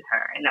to visit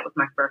her, and that was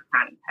my first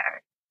time in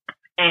Paris.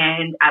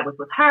 And I was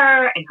with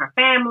her and her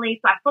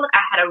family. So I feel like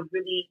I had a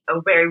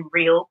very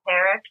real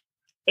Paris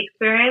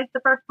experience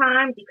the first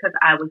time because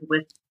I was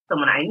with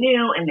someone I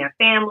knew and their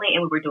family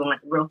and we were doing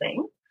like real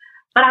things.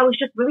 But I was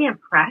just really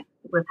impressed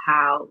with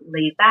how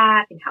laid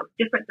back and how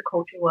different the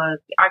culture was,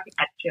 the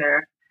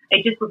architecture.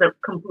 It just was a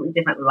completely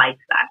different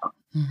lifestyle.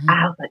 Mm-hmm.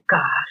 I was like,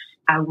 gosh,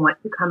 I want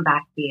to come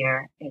back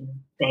here and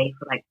stay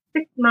for like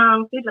 6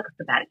 months, maybe like a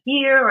sabbatic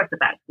year or a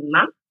sabbatic 2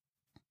 months.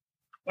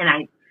 And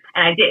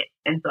I did.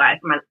 And so I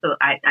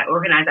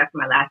organized that for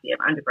my last year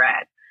of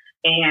undergrad.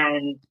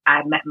 And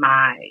I met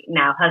my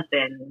now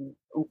husband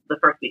the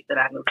first week that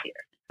I moved here.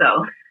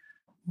 So.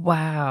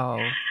 Wow.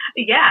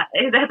 Yeah.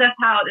 That's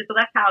how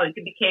it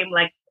became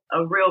like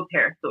a real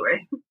Paris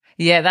story.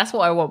 Yeah, that's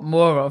what I want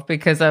more of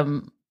because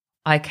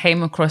I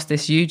came across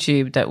this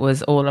YouTube that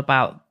was all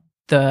about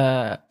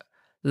the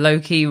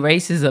low-key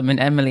racism in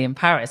Emily in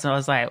Paris. And I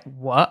was like,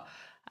 what?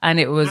 And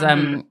it was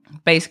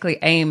basically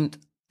aimed.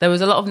 There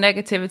was a lot of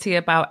negativity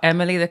about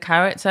Emily, the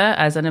character,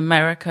 as an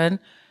American,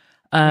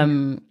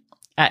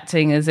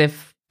 acting as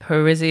if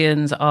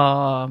Parisians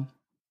are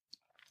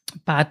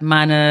bad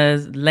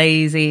manners,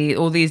 lazy,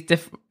 all these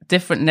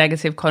different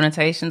negative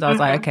connotations. I was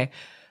like, okay,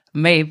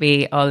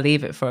 maybe I'll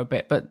leave it for a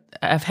bit. But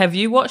have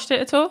you watched it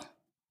at all?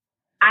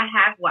 I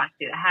have watched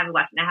it. I have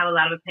a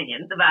lot of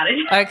opinions about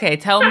it. Okay,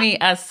 tell me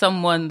as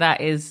someone that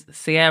is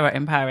Sierra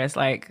in Paris,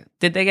 like,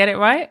 did they get it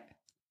right?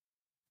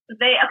 So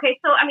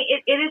I mean,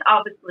 it is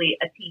obviously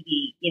a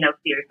TV,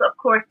 series. So of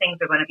course things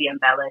are going to be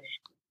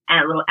embellished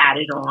and a little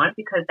added on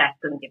because that's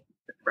going to give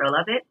the thrill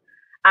of it.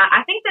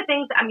 I think the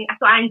things,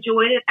 so I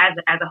enjoyed it as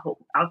a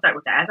whole. I'll start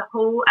with that. As a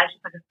whole, I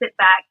just like a sit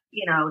back,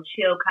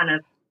 chill kind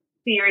of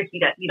series. You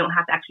don't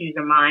have to actually use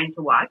your mind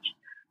to watch.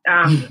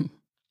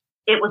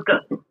 It was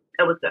good.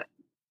 It was good.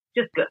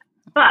 Just good.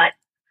 But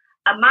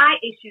my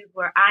issues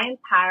were I am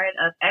tired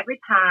of every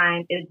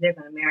time there's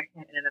an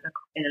American in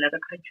another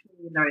country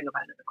learning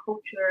about another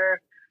culture.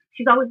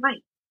 She's always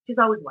white.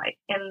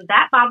 And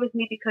that bothers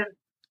me because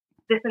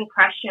this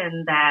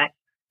impression that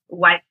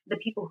the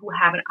people who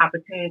have an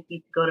opportunity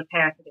to go to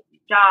Paris and get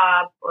these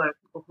jobs, or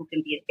people who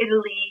can be in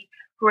Italy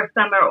for a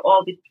summer, or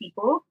all these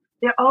people,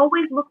 they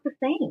always look the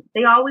same.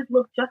 They always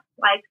look just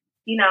like,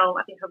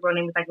 I think her real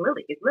name is like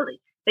Lily. It's Lily.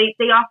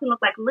 They often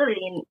look like Lily,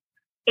 and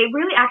it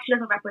really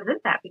actually doesn't represent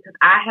that because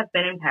I have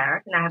been in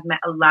Paris and I have met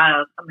a lot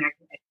of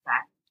American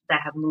expats that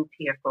have moved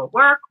here for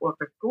work or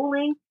for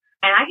schooling.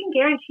 And I can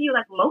guarantee you,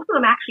 like, most of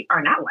them actually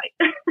are not white.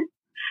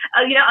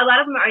 A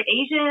lot of them are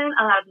Asian.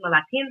 A lot of them are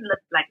Latin,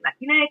 like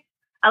Latinx.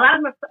 A lot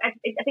of them I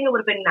think it would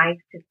have been nice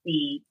to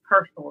see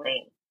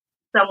personally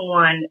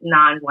someone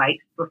non-white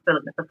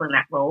fulfilling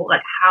that role.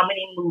 Like, how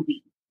many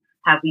movies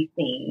have we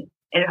seen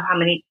and how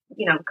many,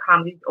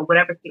 comedies or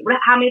whatever,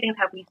 how many things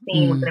have we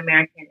seen with an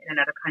American in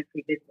another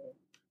country visiting?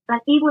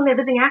 Like, even when they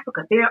visit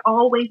Africa, they're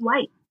always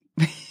white.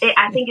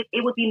 I think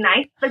it would be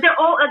nice. Like, they're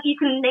all, like, you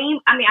can name,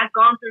 I mean, I've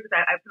gone through, because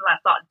I put a lot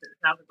of thought into this,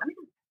 and I was like, let me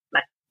just,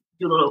 like,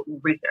 do a little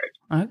research.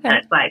 Okay. And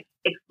it's like,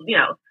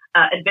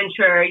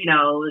 adventure,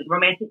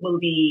 romantic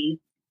movies,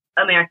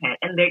 American,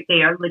 and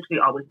they are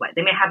literally always white.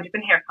 They may have a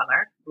different hair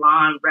color,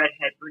 blonde,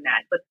 redhead,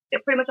 brunette, but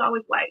they're pretty much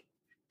always white.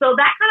 So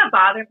that kind of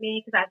bothered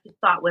me, because I just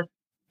thought with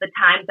the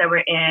times that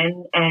we're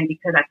in, and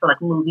because I feel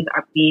like movies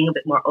are being a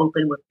bit more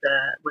open with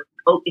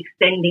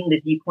extending the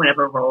viewpoint of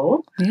a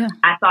role. Yeah.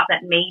 I thought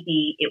that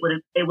maybe it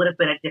would have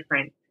been a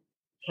different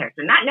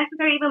character, not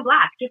necessarily even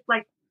black, just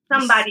like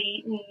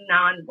somebody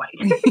non-white.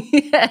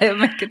 Yeah,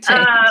 make a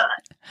change.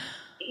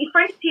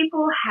 French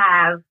people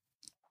have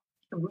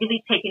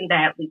really taken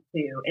that leap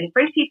too, and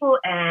French people,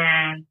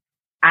 and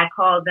I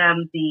call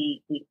them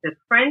the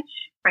French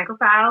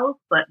Francophiles,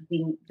 but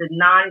the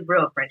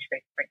non-real French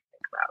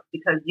Francophiles,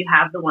 because you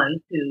have the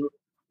ones who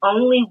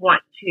only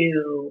want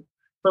to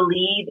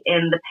believe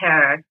in the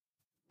Paris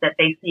that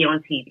they see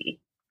on TV,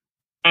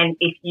 and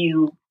if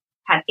you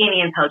have any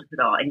intelligence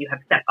at all, and you have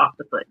stepped off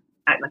the foot,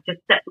 like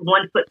just step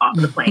one foot off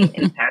the plane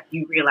in Paris,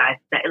 you realize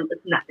that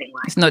it's nothing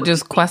like. It's not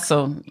just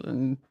croissant,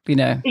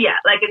 Yeah,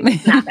 like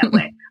it's not that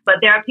way. But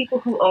there are people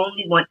who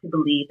only want to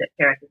believe that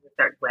Paris is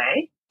a certain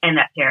way, and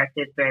that Paris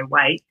is very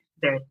white,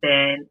 very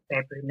thin,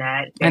 very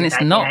brunette, very and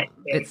it's not. Very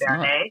it's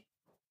verde,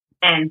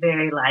 not. and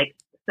very like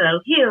so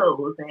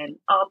heels and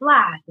all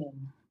black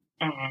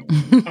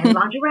and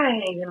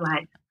lingerie, and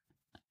like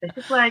it's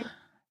just like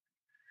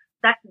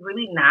that's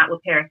really not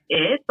what Paris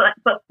is. But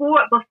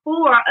before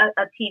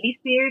a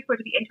TV series for it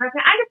to be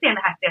interesting, I understand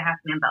that there has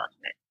to be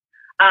embellishment.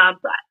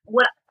 But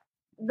what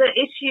the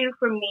issue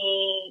for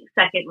me,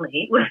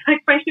 secondly, was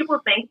like French people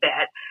think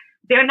that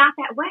they're not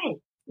that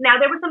way. Now,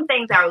 there were some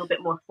things that are a little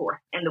bit more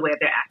forced in the way of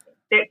their acting,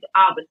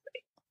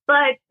 obviously.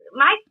 But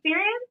my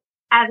experience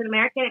as an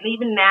American, and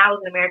even now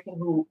as an American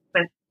who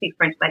speaks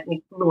French like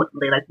me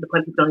fluently, like the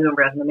point people don't even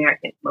realize I'm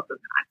American most of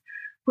the time,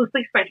 who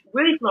speaks French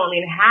really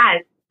fluently and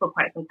has for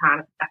quite some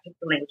time, I pick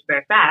the language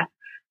very fast,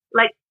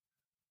 like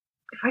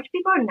French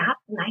people are not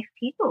nice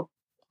people.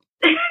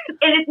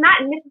 And it's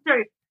not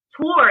necessarily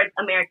towards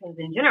Americans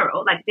in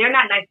general. Like, they're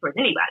not nice towards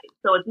anybody.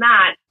 So it's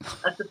not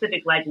a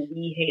specific, like,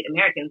 we hate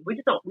Americans. We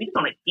just don't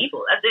like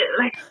people. That's it.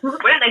 Like, we're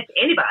not nice to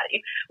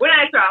anybody. We're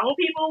not nice to our own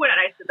people. We're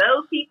not nice to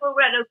those people.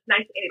 We're not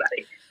nice to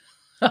anybody.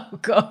 Oh,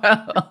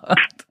 God.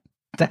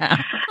 Damn.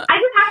 I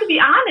just have to be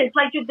honest.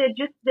 Like, they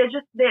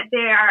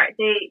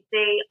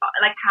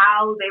like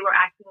how they were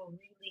acting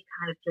really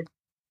kind of just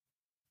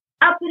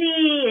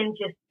uppity, and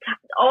just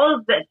a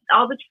lot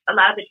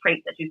of the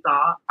traits that you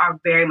saw are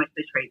very much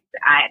the traits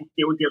that I'm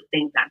still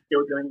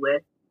dealing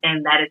with,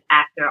 and that is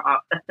after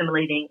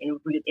assimilating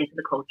and rooted into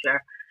the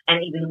culture,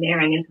 and even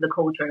marrying into the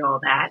culture and all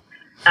that.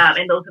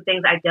 And those are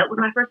things I dealt with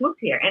when I first moved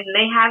here, and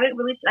they haven't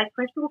really, like,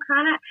 French people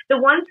kind of,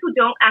 the ones who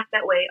don't act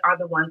that way are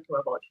the ones who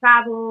are well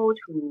traveled,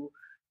 who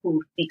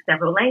speak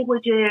several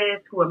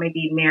languages, who are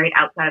maybe married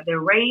outside of their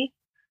race.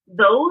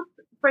 Those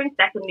French,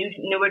 that's a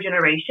newer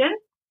generation,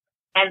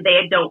 and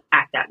they don't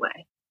act that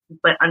way.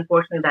 But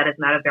unfortunately, that is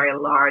not a very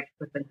large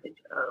percentage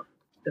of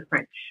the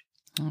French.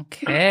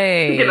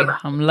 Okay.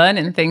 I'm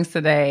learning things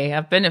today.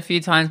 I've been a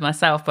few times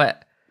myself,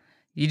 but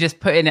you just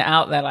putting it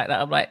out there like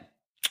that, I'm like,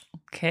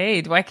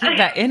 okay, do I keep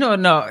that in or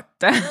not?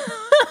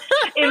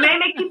 It may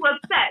make people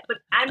upset, but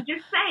I'm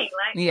just saying,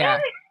 like,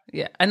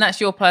 yeah. And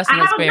that's your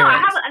personal experience.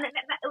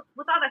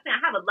 With all that saying,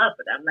 I have a love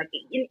for them. Like,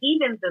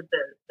 even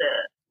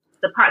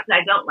the parts that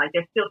I don't like,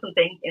 there's still some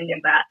things in there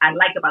that I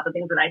like about the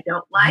things that I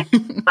don't like.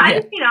 But I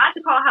just, I have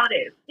to call it how it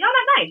is. Y'all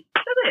not nice.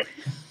 That's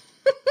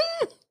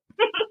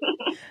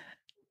it.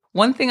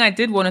 One thing I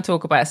did want to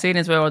talk about, seeing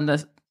as we're on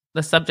the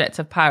subject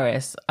of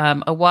Paris,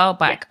 a while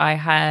back I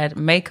had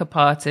makeup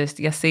artist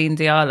Yassine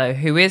Diallo,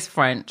 who is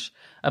French,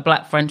 a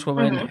Black French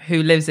woman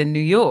who lives in New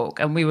York,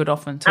 and we would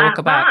often talk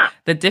about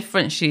the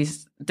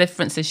differences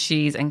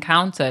she's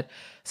encountered.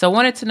 So I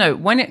wanted to know,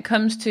 when it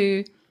comes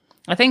to,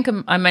 I think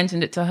I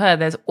mentioned it to her,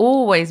 there's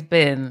always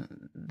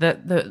been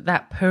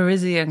that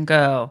Parisian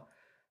girl,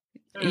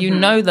 you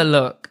know the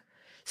look,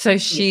 so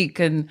she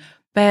can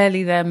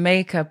barely their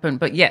makeup,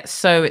 but yet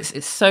so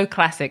it's so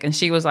classic. And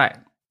she was like,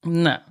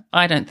 no,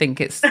 I don't think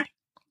it's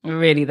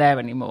really there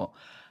anymore.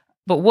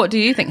 But what do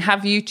you think?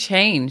 Have you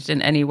changed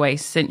in any way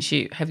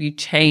have you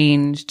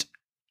changed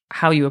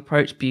how you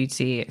approach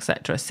beauty,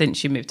 etc.,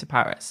 since you moved to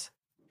Paris?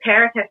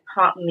 Paris has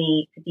taught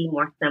me to be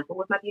more simple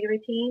with my beauty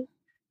routine.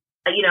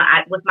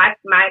 With my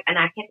and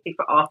I can't speak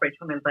for all French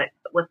women, but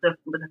with the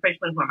French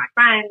women who are my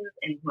friends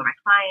and who are my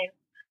clients,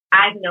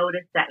 I've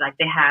noticed that, like,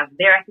 they have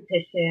their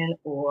esthetician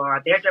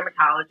or their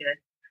dermatologist,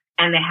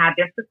 and they have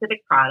their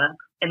specific products,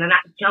 and they're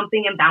not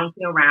jumping and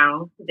bouncing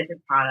around to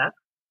different products.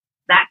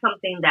 That's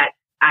something that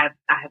I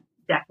have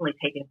definitely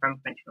taken from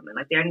French women.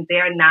 Like, they're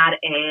not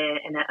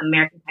an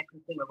American type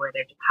consumer where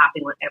they're just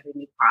hopping on every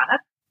new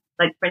product.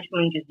 Like, French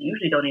women just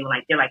usually don't even,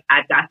 like, they're like,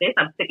 I've got this,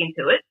 I'm sticking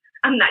to it.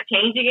 I'm not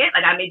changing it.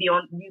 Like I may be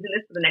on using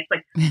this for the next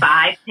like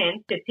 5,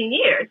 10, 15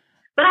 years.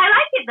 But I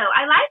like it though.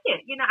 I like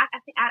it. You know, I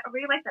think I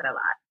really like that a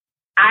lot.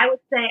 I would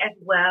say as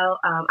well,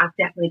 I've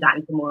definitely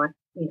gotten to more,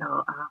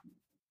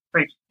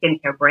 French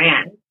skincare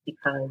brands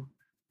because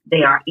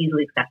they are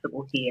easily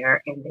accessible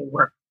here and they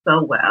work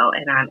so well.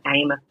 And I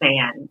am a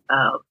fan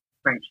of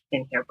French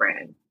skincare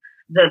brands.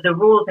 The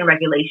rules and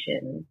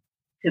regulations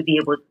to be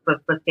able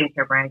for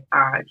skincare brands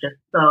are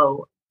just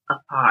so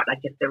apart.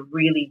 Like just they're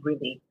really,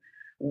 really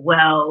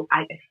well.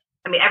 I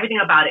mean, everything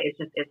about it is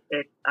just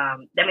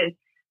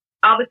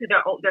obviously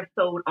they're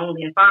sold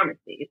only in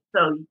pharmacies.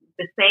 So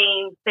the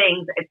same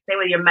things, same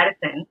with your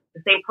medicine,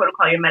 the same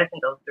protocol your medicine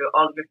goes through,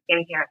 all of your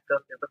skincare has to go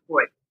through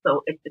before it.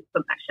 So it's just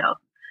from that shelf.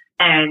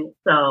 And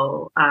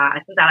so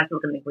I think I like to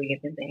look at the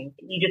ingredients and things.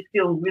 You just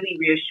feel really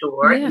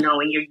reassured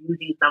knowing you're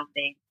using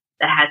something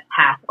that has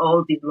passed all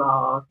of these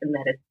laws and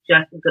that it's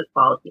just as good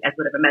quality as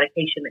whatever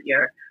medication that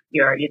your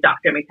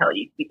doctor may tell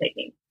you to be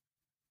taking.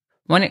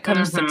 When it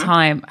comes to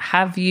time,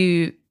 have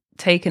you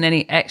taken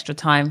any extra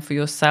time for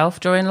yourself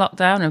during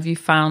lockdown? Have you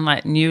found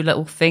like new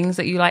little things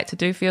that you like to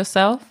do for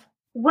yourself?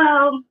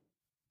 Well,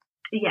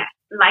 yes,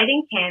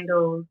 lighting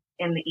candles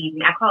in the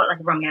evening. I call it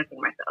like romancing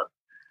myself.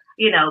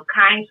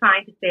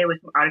 Trying to stay away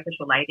from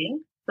artificial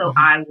lighting. So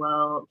I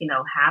will,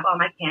 have all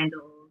my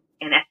candles,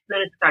 and as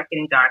soon as it starts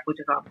getting dark, which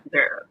is obviously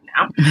very early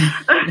now.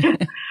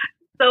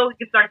 So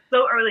it starts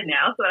so early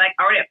now. So like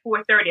already at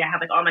 4:30, I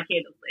have like all my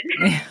candles lit.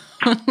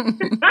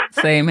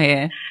 Same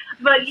here.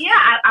 But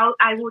yeah,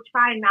 I will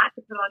try not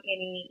to put on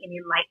any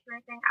lights or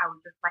anything. I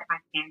will just light my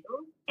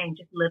candles and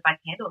just live by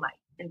candlelight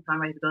until I'm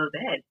ready to go to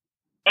bed.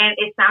 And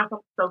it sounds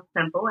so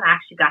simple. And I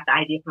actually got the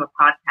idea from a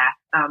podcast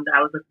that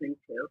I was listening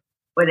to,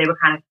 where they were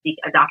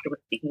a doctor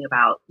was speaking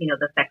about, the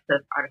effects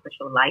of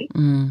artificial light.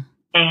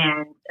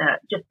 And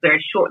just very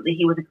shortly,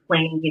 he was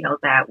explaining,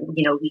 that,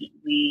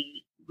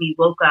 we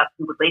woke up,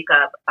 we would wake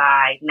up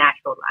by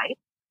natural light.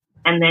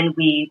 And then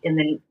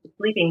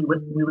sleeping,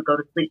 we would go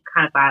to sleep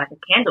kind of by like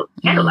a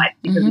candlelight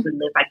because we would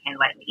live by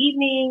candlelight in the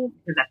evening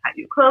because that's how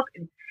you cook.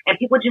 And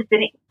people just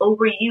didn't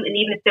overuse. And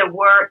even if there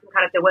was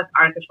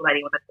artificial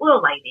lighting, it was like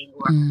oil lighting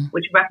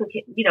which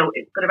replicate,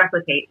 it's going to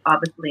replicate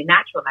obviously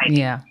natural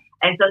lighting. Yeah.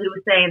 And so he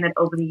was saying that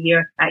over the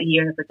years as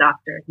a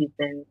doctor, he's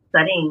been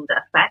studying the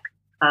effects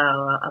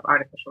of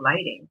artificial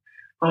lighting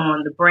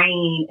on the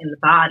brain and the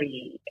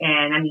body.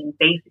 And I mean,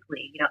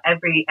 basically,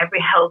 every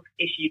health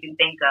issue you can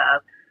think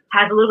of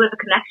has a little bit of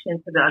a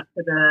connection to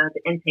the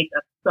intake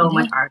of so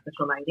much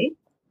artificial lighting.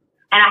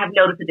 And I have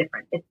noticed a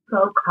difference. It's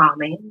so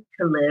calming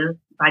to live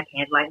by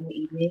candlelight in the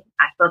evening.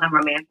 I feel like I'm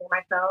romancing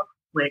myself,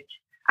 which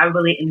I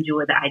really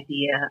enjoy the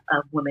idea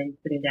of women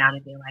sitting down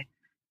and being like,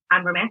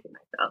 I'm romancing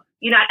myself.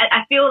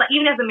 I feel like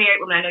even as a married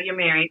woman, I know you're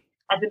married,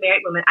 as a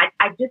married woman,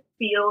 I just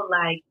feel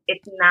like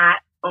it's not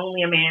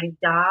only a man's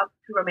job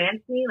to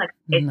romance me. Like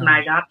it's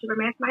my job to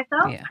romance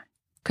myself. Yeah.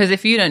 Because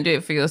if you don't do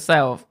it for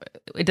yourself,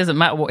 it doesn't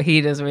matter what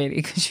he does really,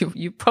 because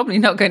you're probably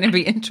not going to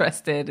be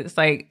interested. It's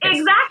like...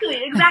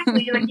 Exactly.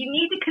 Like you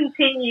need to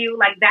continue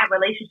like that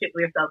relationship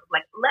with yourself.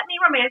 Like, let me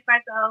romance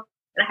myself.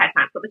 And I have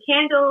time for the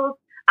candles.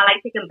 I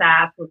like taking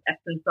baths with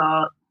Epsom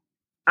salt.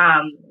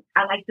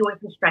 I like doing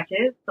some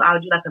stretches. So I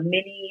would do like a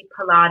mini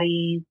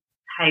Pilates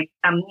type.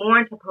 I'm more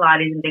into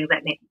Pilates and things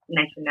like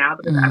nature now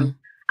because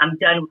I'm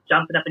done with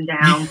jumping up and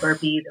down,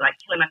 burpees, and like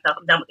killing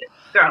myself. I'm done with it.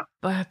 Girl.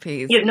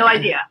 Burpees. You have no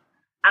idea.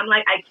 I'm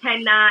like, I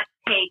cannot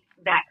take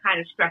that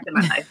kind of stress in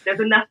my life. There's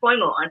enough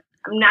going on.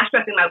 I'm not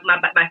stressing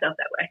myself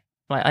that way.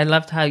 Like, I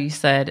loved how you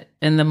said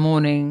in the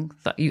morning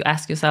that you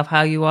ask yourself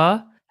how you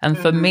are. And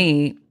for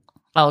me,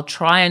 I'll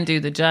try and do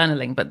the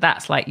journaling, but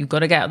that's like, you've got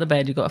to get out of the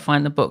bed, you've got to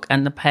find the book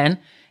and the pen.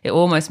 It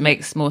almost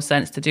makes more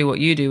sense to do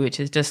what you do, which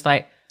is just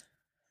like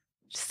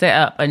sit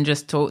up and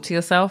just talk to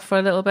yourself for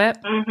a little bit.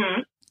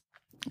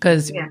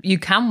 Because you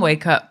can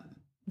wake up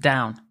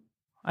down.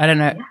 I don't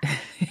know.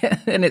 Yeah.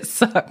 And it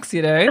sucks,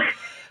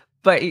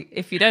 But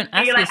if you don't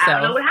ask you're like, yourself...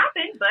 I don't know what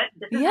happened, but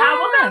this is how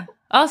I woke up.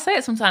 I'll say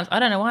it sometimes. I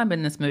don't know why I'm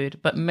in this mood,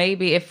 but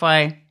maybe if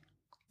I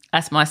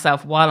ask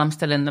myself while I'm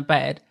still in the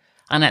bed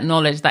and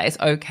acknowledge that it's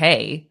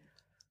okay,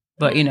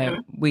 but,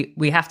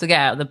 we have to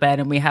get out of the bed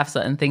and we have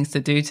certain things to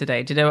do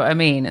today. Do you know what I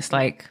mean? It's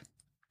like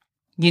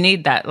you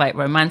need that, like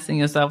romancing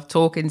yourself,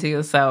 talking to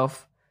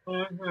yourself.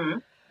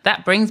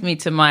 That brings me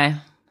to my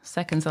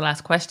second to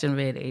last question,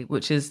 really,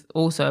 which is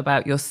also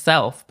about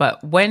yourself.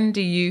 But when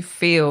do you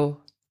feel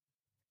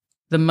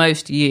the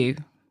most you?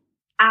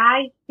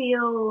 I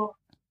feel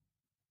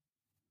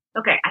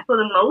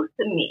the most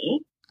of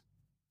me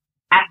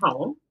at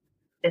home,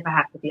 if I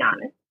have to be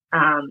honest,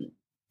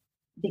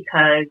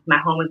 because my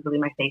home is really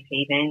my safe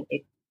haven.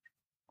 It's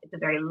a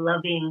very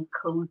loving,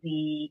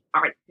 cozy,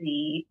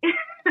 artsy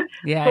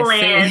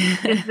plan.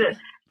 It's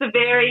a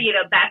very,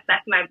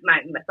 that's my,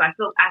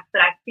 so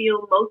I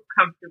feel most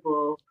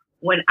comfortable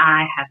when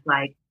I have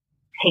like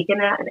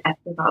taken an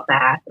Epsom salt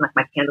bath and like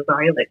my candles are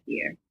already lit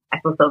here. I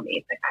feel so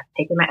amazing. Like I've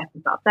taken my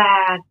Epsom salt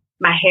bath.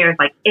 My hair is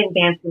like in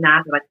fancy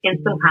knots, like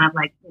in some kind of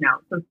like,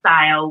 some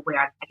style where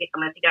I'm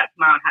going to take it out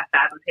tomorrow and have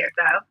fabulous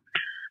hairstyle.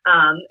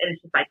 And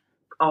it's just like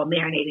all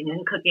marinating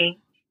and cooking.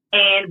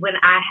 And when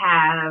I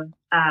have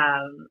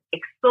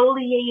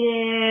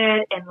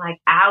exfoliated and like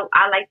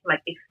I like to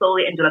like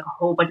exfoliate and do like a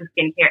whole bunch of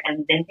skincare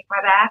and then take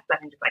my bath so I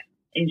can just like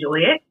enjoy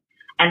it.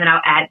 And then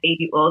I'll add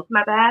baby oil to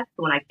my bath.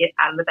 So when I get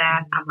out of the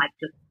bath, I'm like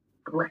just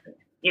glistening,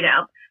 you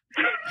know?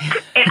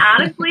 And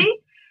honestly,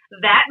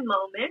 that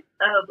moment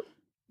of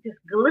just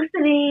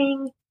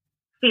glistening,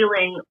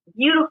 feeling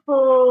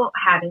beautiful,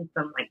 having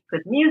some like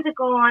good music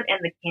on and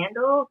the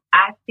candles,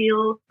 I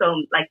feel so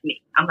like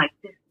me. I'm like,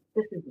 this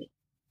is me.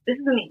 This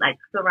is me, like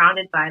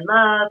surrounded by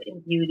love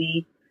and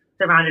beauty,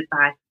 surrounded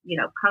by, you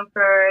know,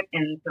 comfort,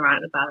 and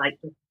surrounded by like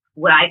just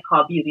what I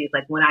call beauty is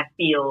like when I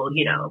feel,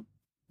 you know,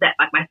 that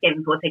like my skin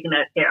is well taken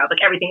care of, like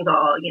everything's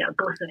all, you know,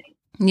 glistening.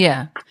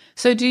 Yeah.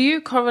 So do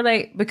you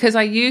correlate, because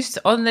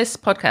on this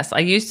podcast, I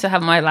used to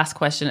have my last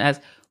question as,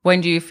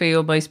 when do you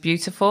feel most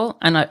beautiful?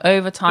 And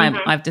over time,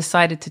 I've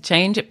decided to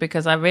change it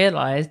because I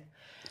realized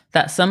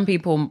that some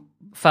people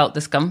felt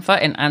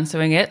discomfort in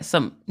answering it.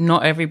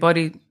 Not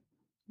everybody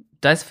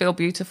does feel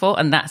beautiful,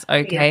 and that's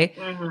okay.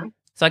 Yeah.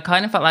 So I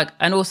kind of felt like,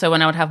 and also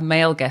when I would have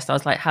male guests, I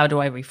was like, how do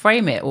I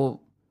reframe it? Or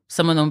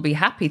someone will be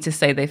happy to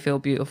say they feel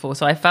beautiful.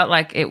 So I felt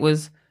like it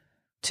was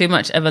too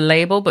much of a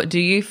label. But do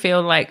you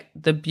feel like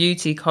the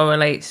beauty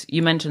correlates?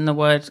 You mentioned the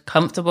word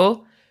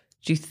comfortable.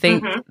 Do you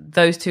think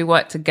those two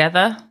work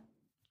together?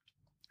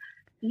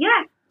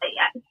 Yes.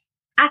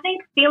 I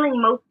think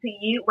feeling most to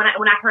you, when I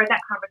heard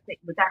that conversation,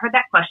 when I heard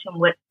that question,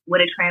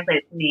 what it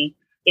translated to me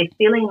is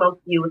feeling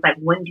most to you was like,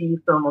 when do you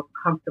feel most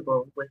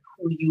comfortable with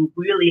who you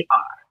really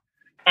are?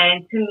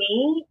 And to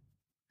me,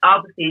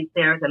 obviously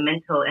there's a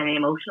mental and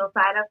emotional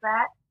side of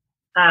that,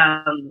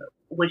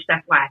 which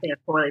that's why I think it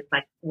correlates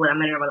like when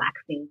I'm in a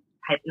relaxing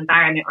type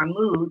environment or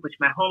mood, which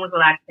my home is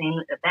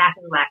relaxing, the bath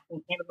is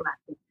relaxing, candles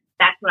relaxing.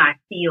 That's when I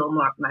feel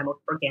more my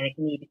most organic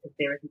me, because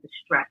there isn't the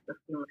stress of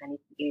feeling like I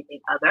need to do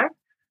anything other.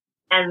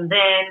 And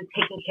then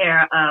taking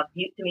care of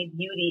beauty, to me,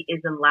 beauty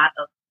is a lot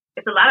of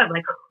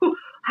like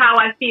how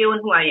I feel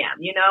and who I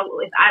am. You know,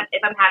 if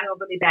I'm having a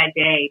really bad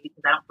day because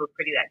I don't feel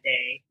pretty that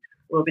day,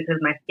 or because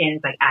my skin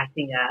is like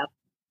acting up,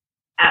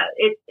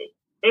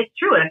 it's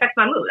true. It affects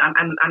my mood.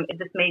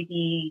 This may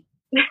be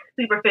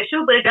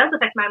superficial, but it does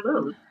affect my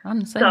mood.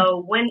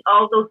 So when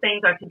all those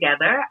things are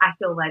together, I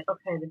feel like,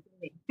 okay, this is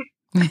me.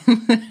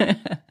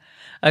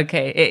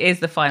 Okay, it is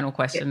the final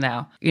question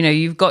now. You know,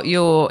 you've got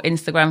your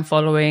Instagram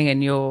following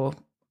and your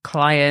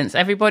clients.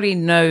 Everybody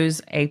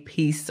knows a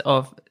piece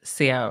of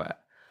Ciara.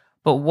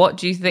 But what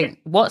do you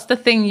think? What's the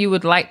thing you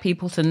would like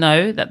people to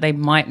know that they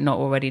might not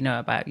already know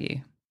about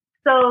you?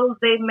 So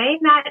they may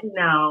not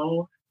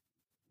know.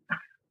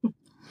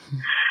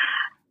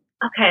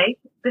 Okay,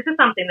 this is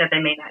something that they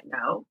may not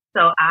know.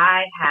 So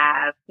I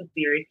have some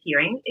serious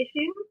hearing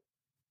issues.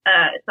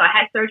 So I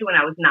had surgery when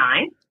I was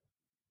 9.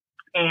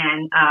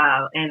 And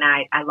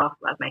I lost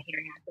a lot of my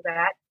hearing after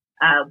that.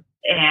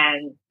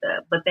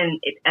 But then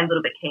a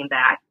little bit came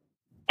back.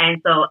 And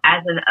so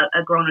as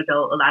a grown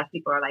adult, a lot of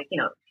people are like,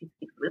 you know, she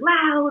speaks really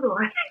loud or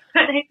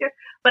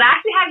but I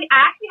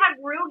actually have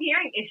real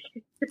hearing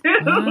issues.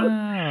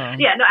 Oh.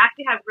 Yeah, no, I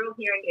actually have real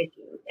hearing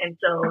issues.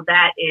 And so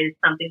that is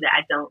something that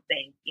I don't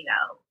think, you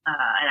know,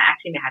 and I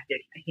actually may have to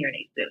get a hearing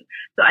aid soon.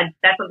 So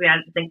that's something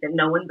I think that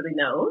no one really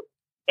knows.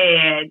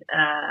 And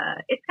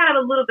it's kind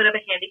of a little bit of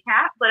a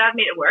handicap, but I've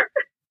made it work.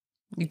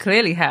 You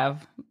clearly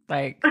have.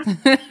 Like,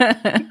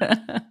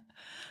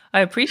 I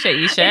appreciate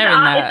you sharing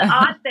that. It's an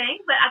odd thing,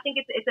 but I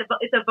think it's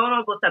a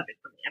vulnerable subject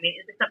for me. I mean,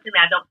 it's something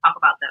that I don't talk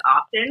about that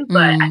often,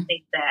 but I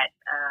think that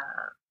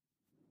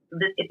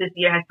if this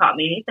year has taught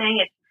me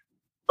anything, it's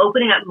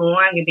opening up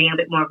more and being a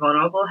bit more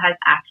vulnerable has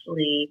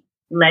actually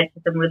led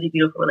to some really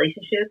beautiful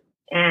relationships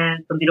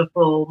and some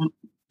beautiful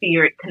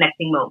spirit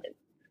connecting moments.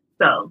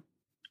 So,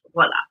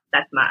 voila,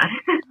 that's mine.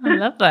 I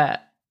love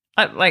that.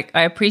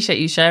 I appreciate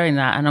you sharing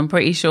that. And I'm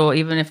pretty sure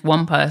even if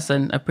one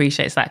person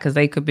appreciates that because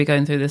they could be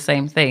going through the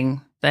same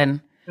thing,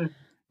 then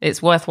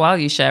it's worthwhile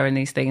you sharing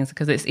these things,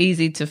 because it's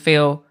easy to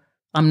feel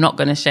I'm not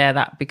going to share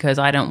that because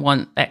I don't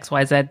want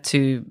XYZ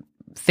to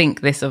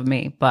think this of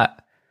me.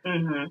 But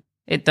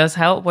it does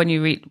help when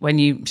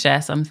you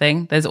share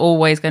something. There's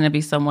always going to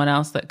be someone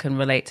else that can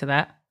relate to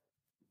that.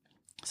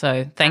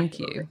 So thank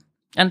you.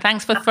 And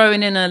thanks for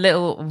throwing in a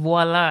little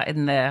voila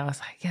in there. I was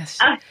like, yes.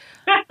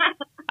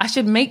 I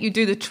should make you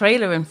do the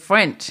trailer in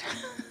French.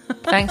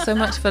 Thanks so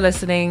much for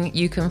listening.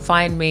 You can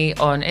find me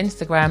on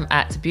Instagram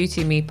at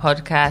Beauty Me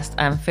Podcast,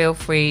 and feel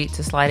free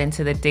to slide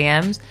into the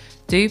DMs.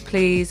 Do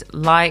please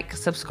like,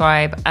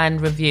 subscribe,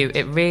 and review.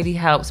 It really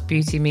helps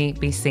Beauty Me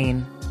be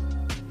seen.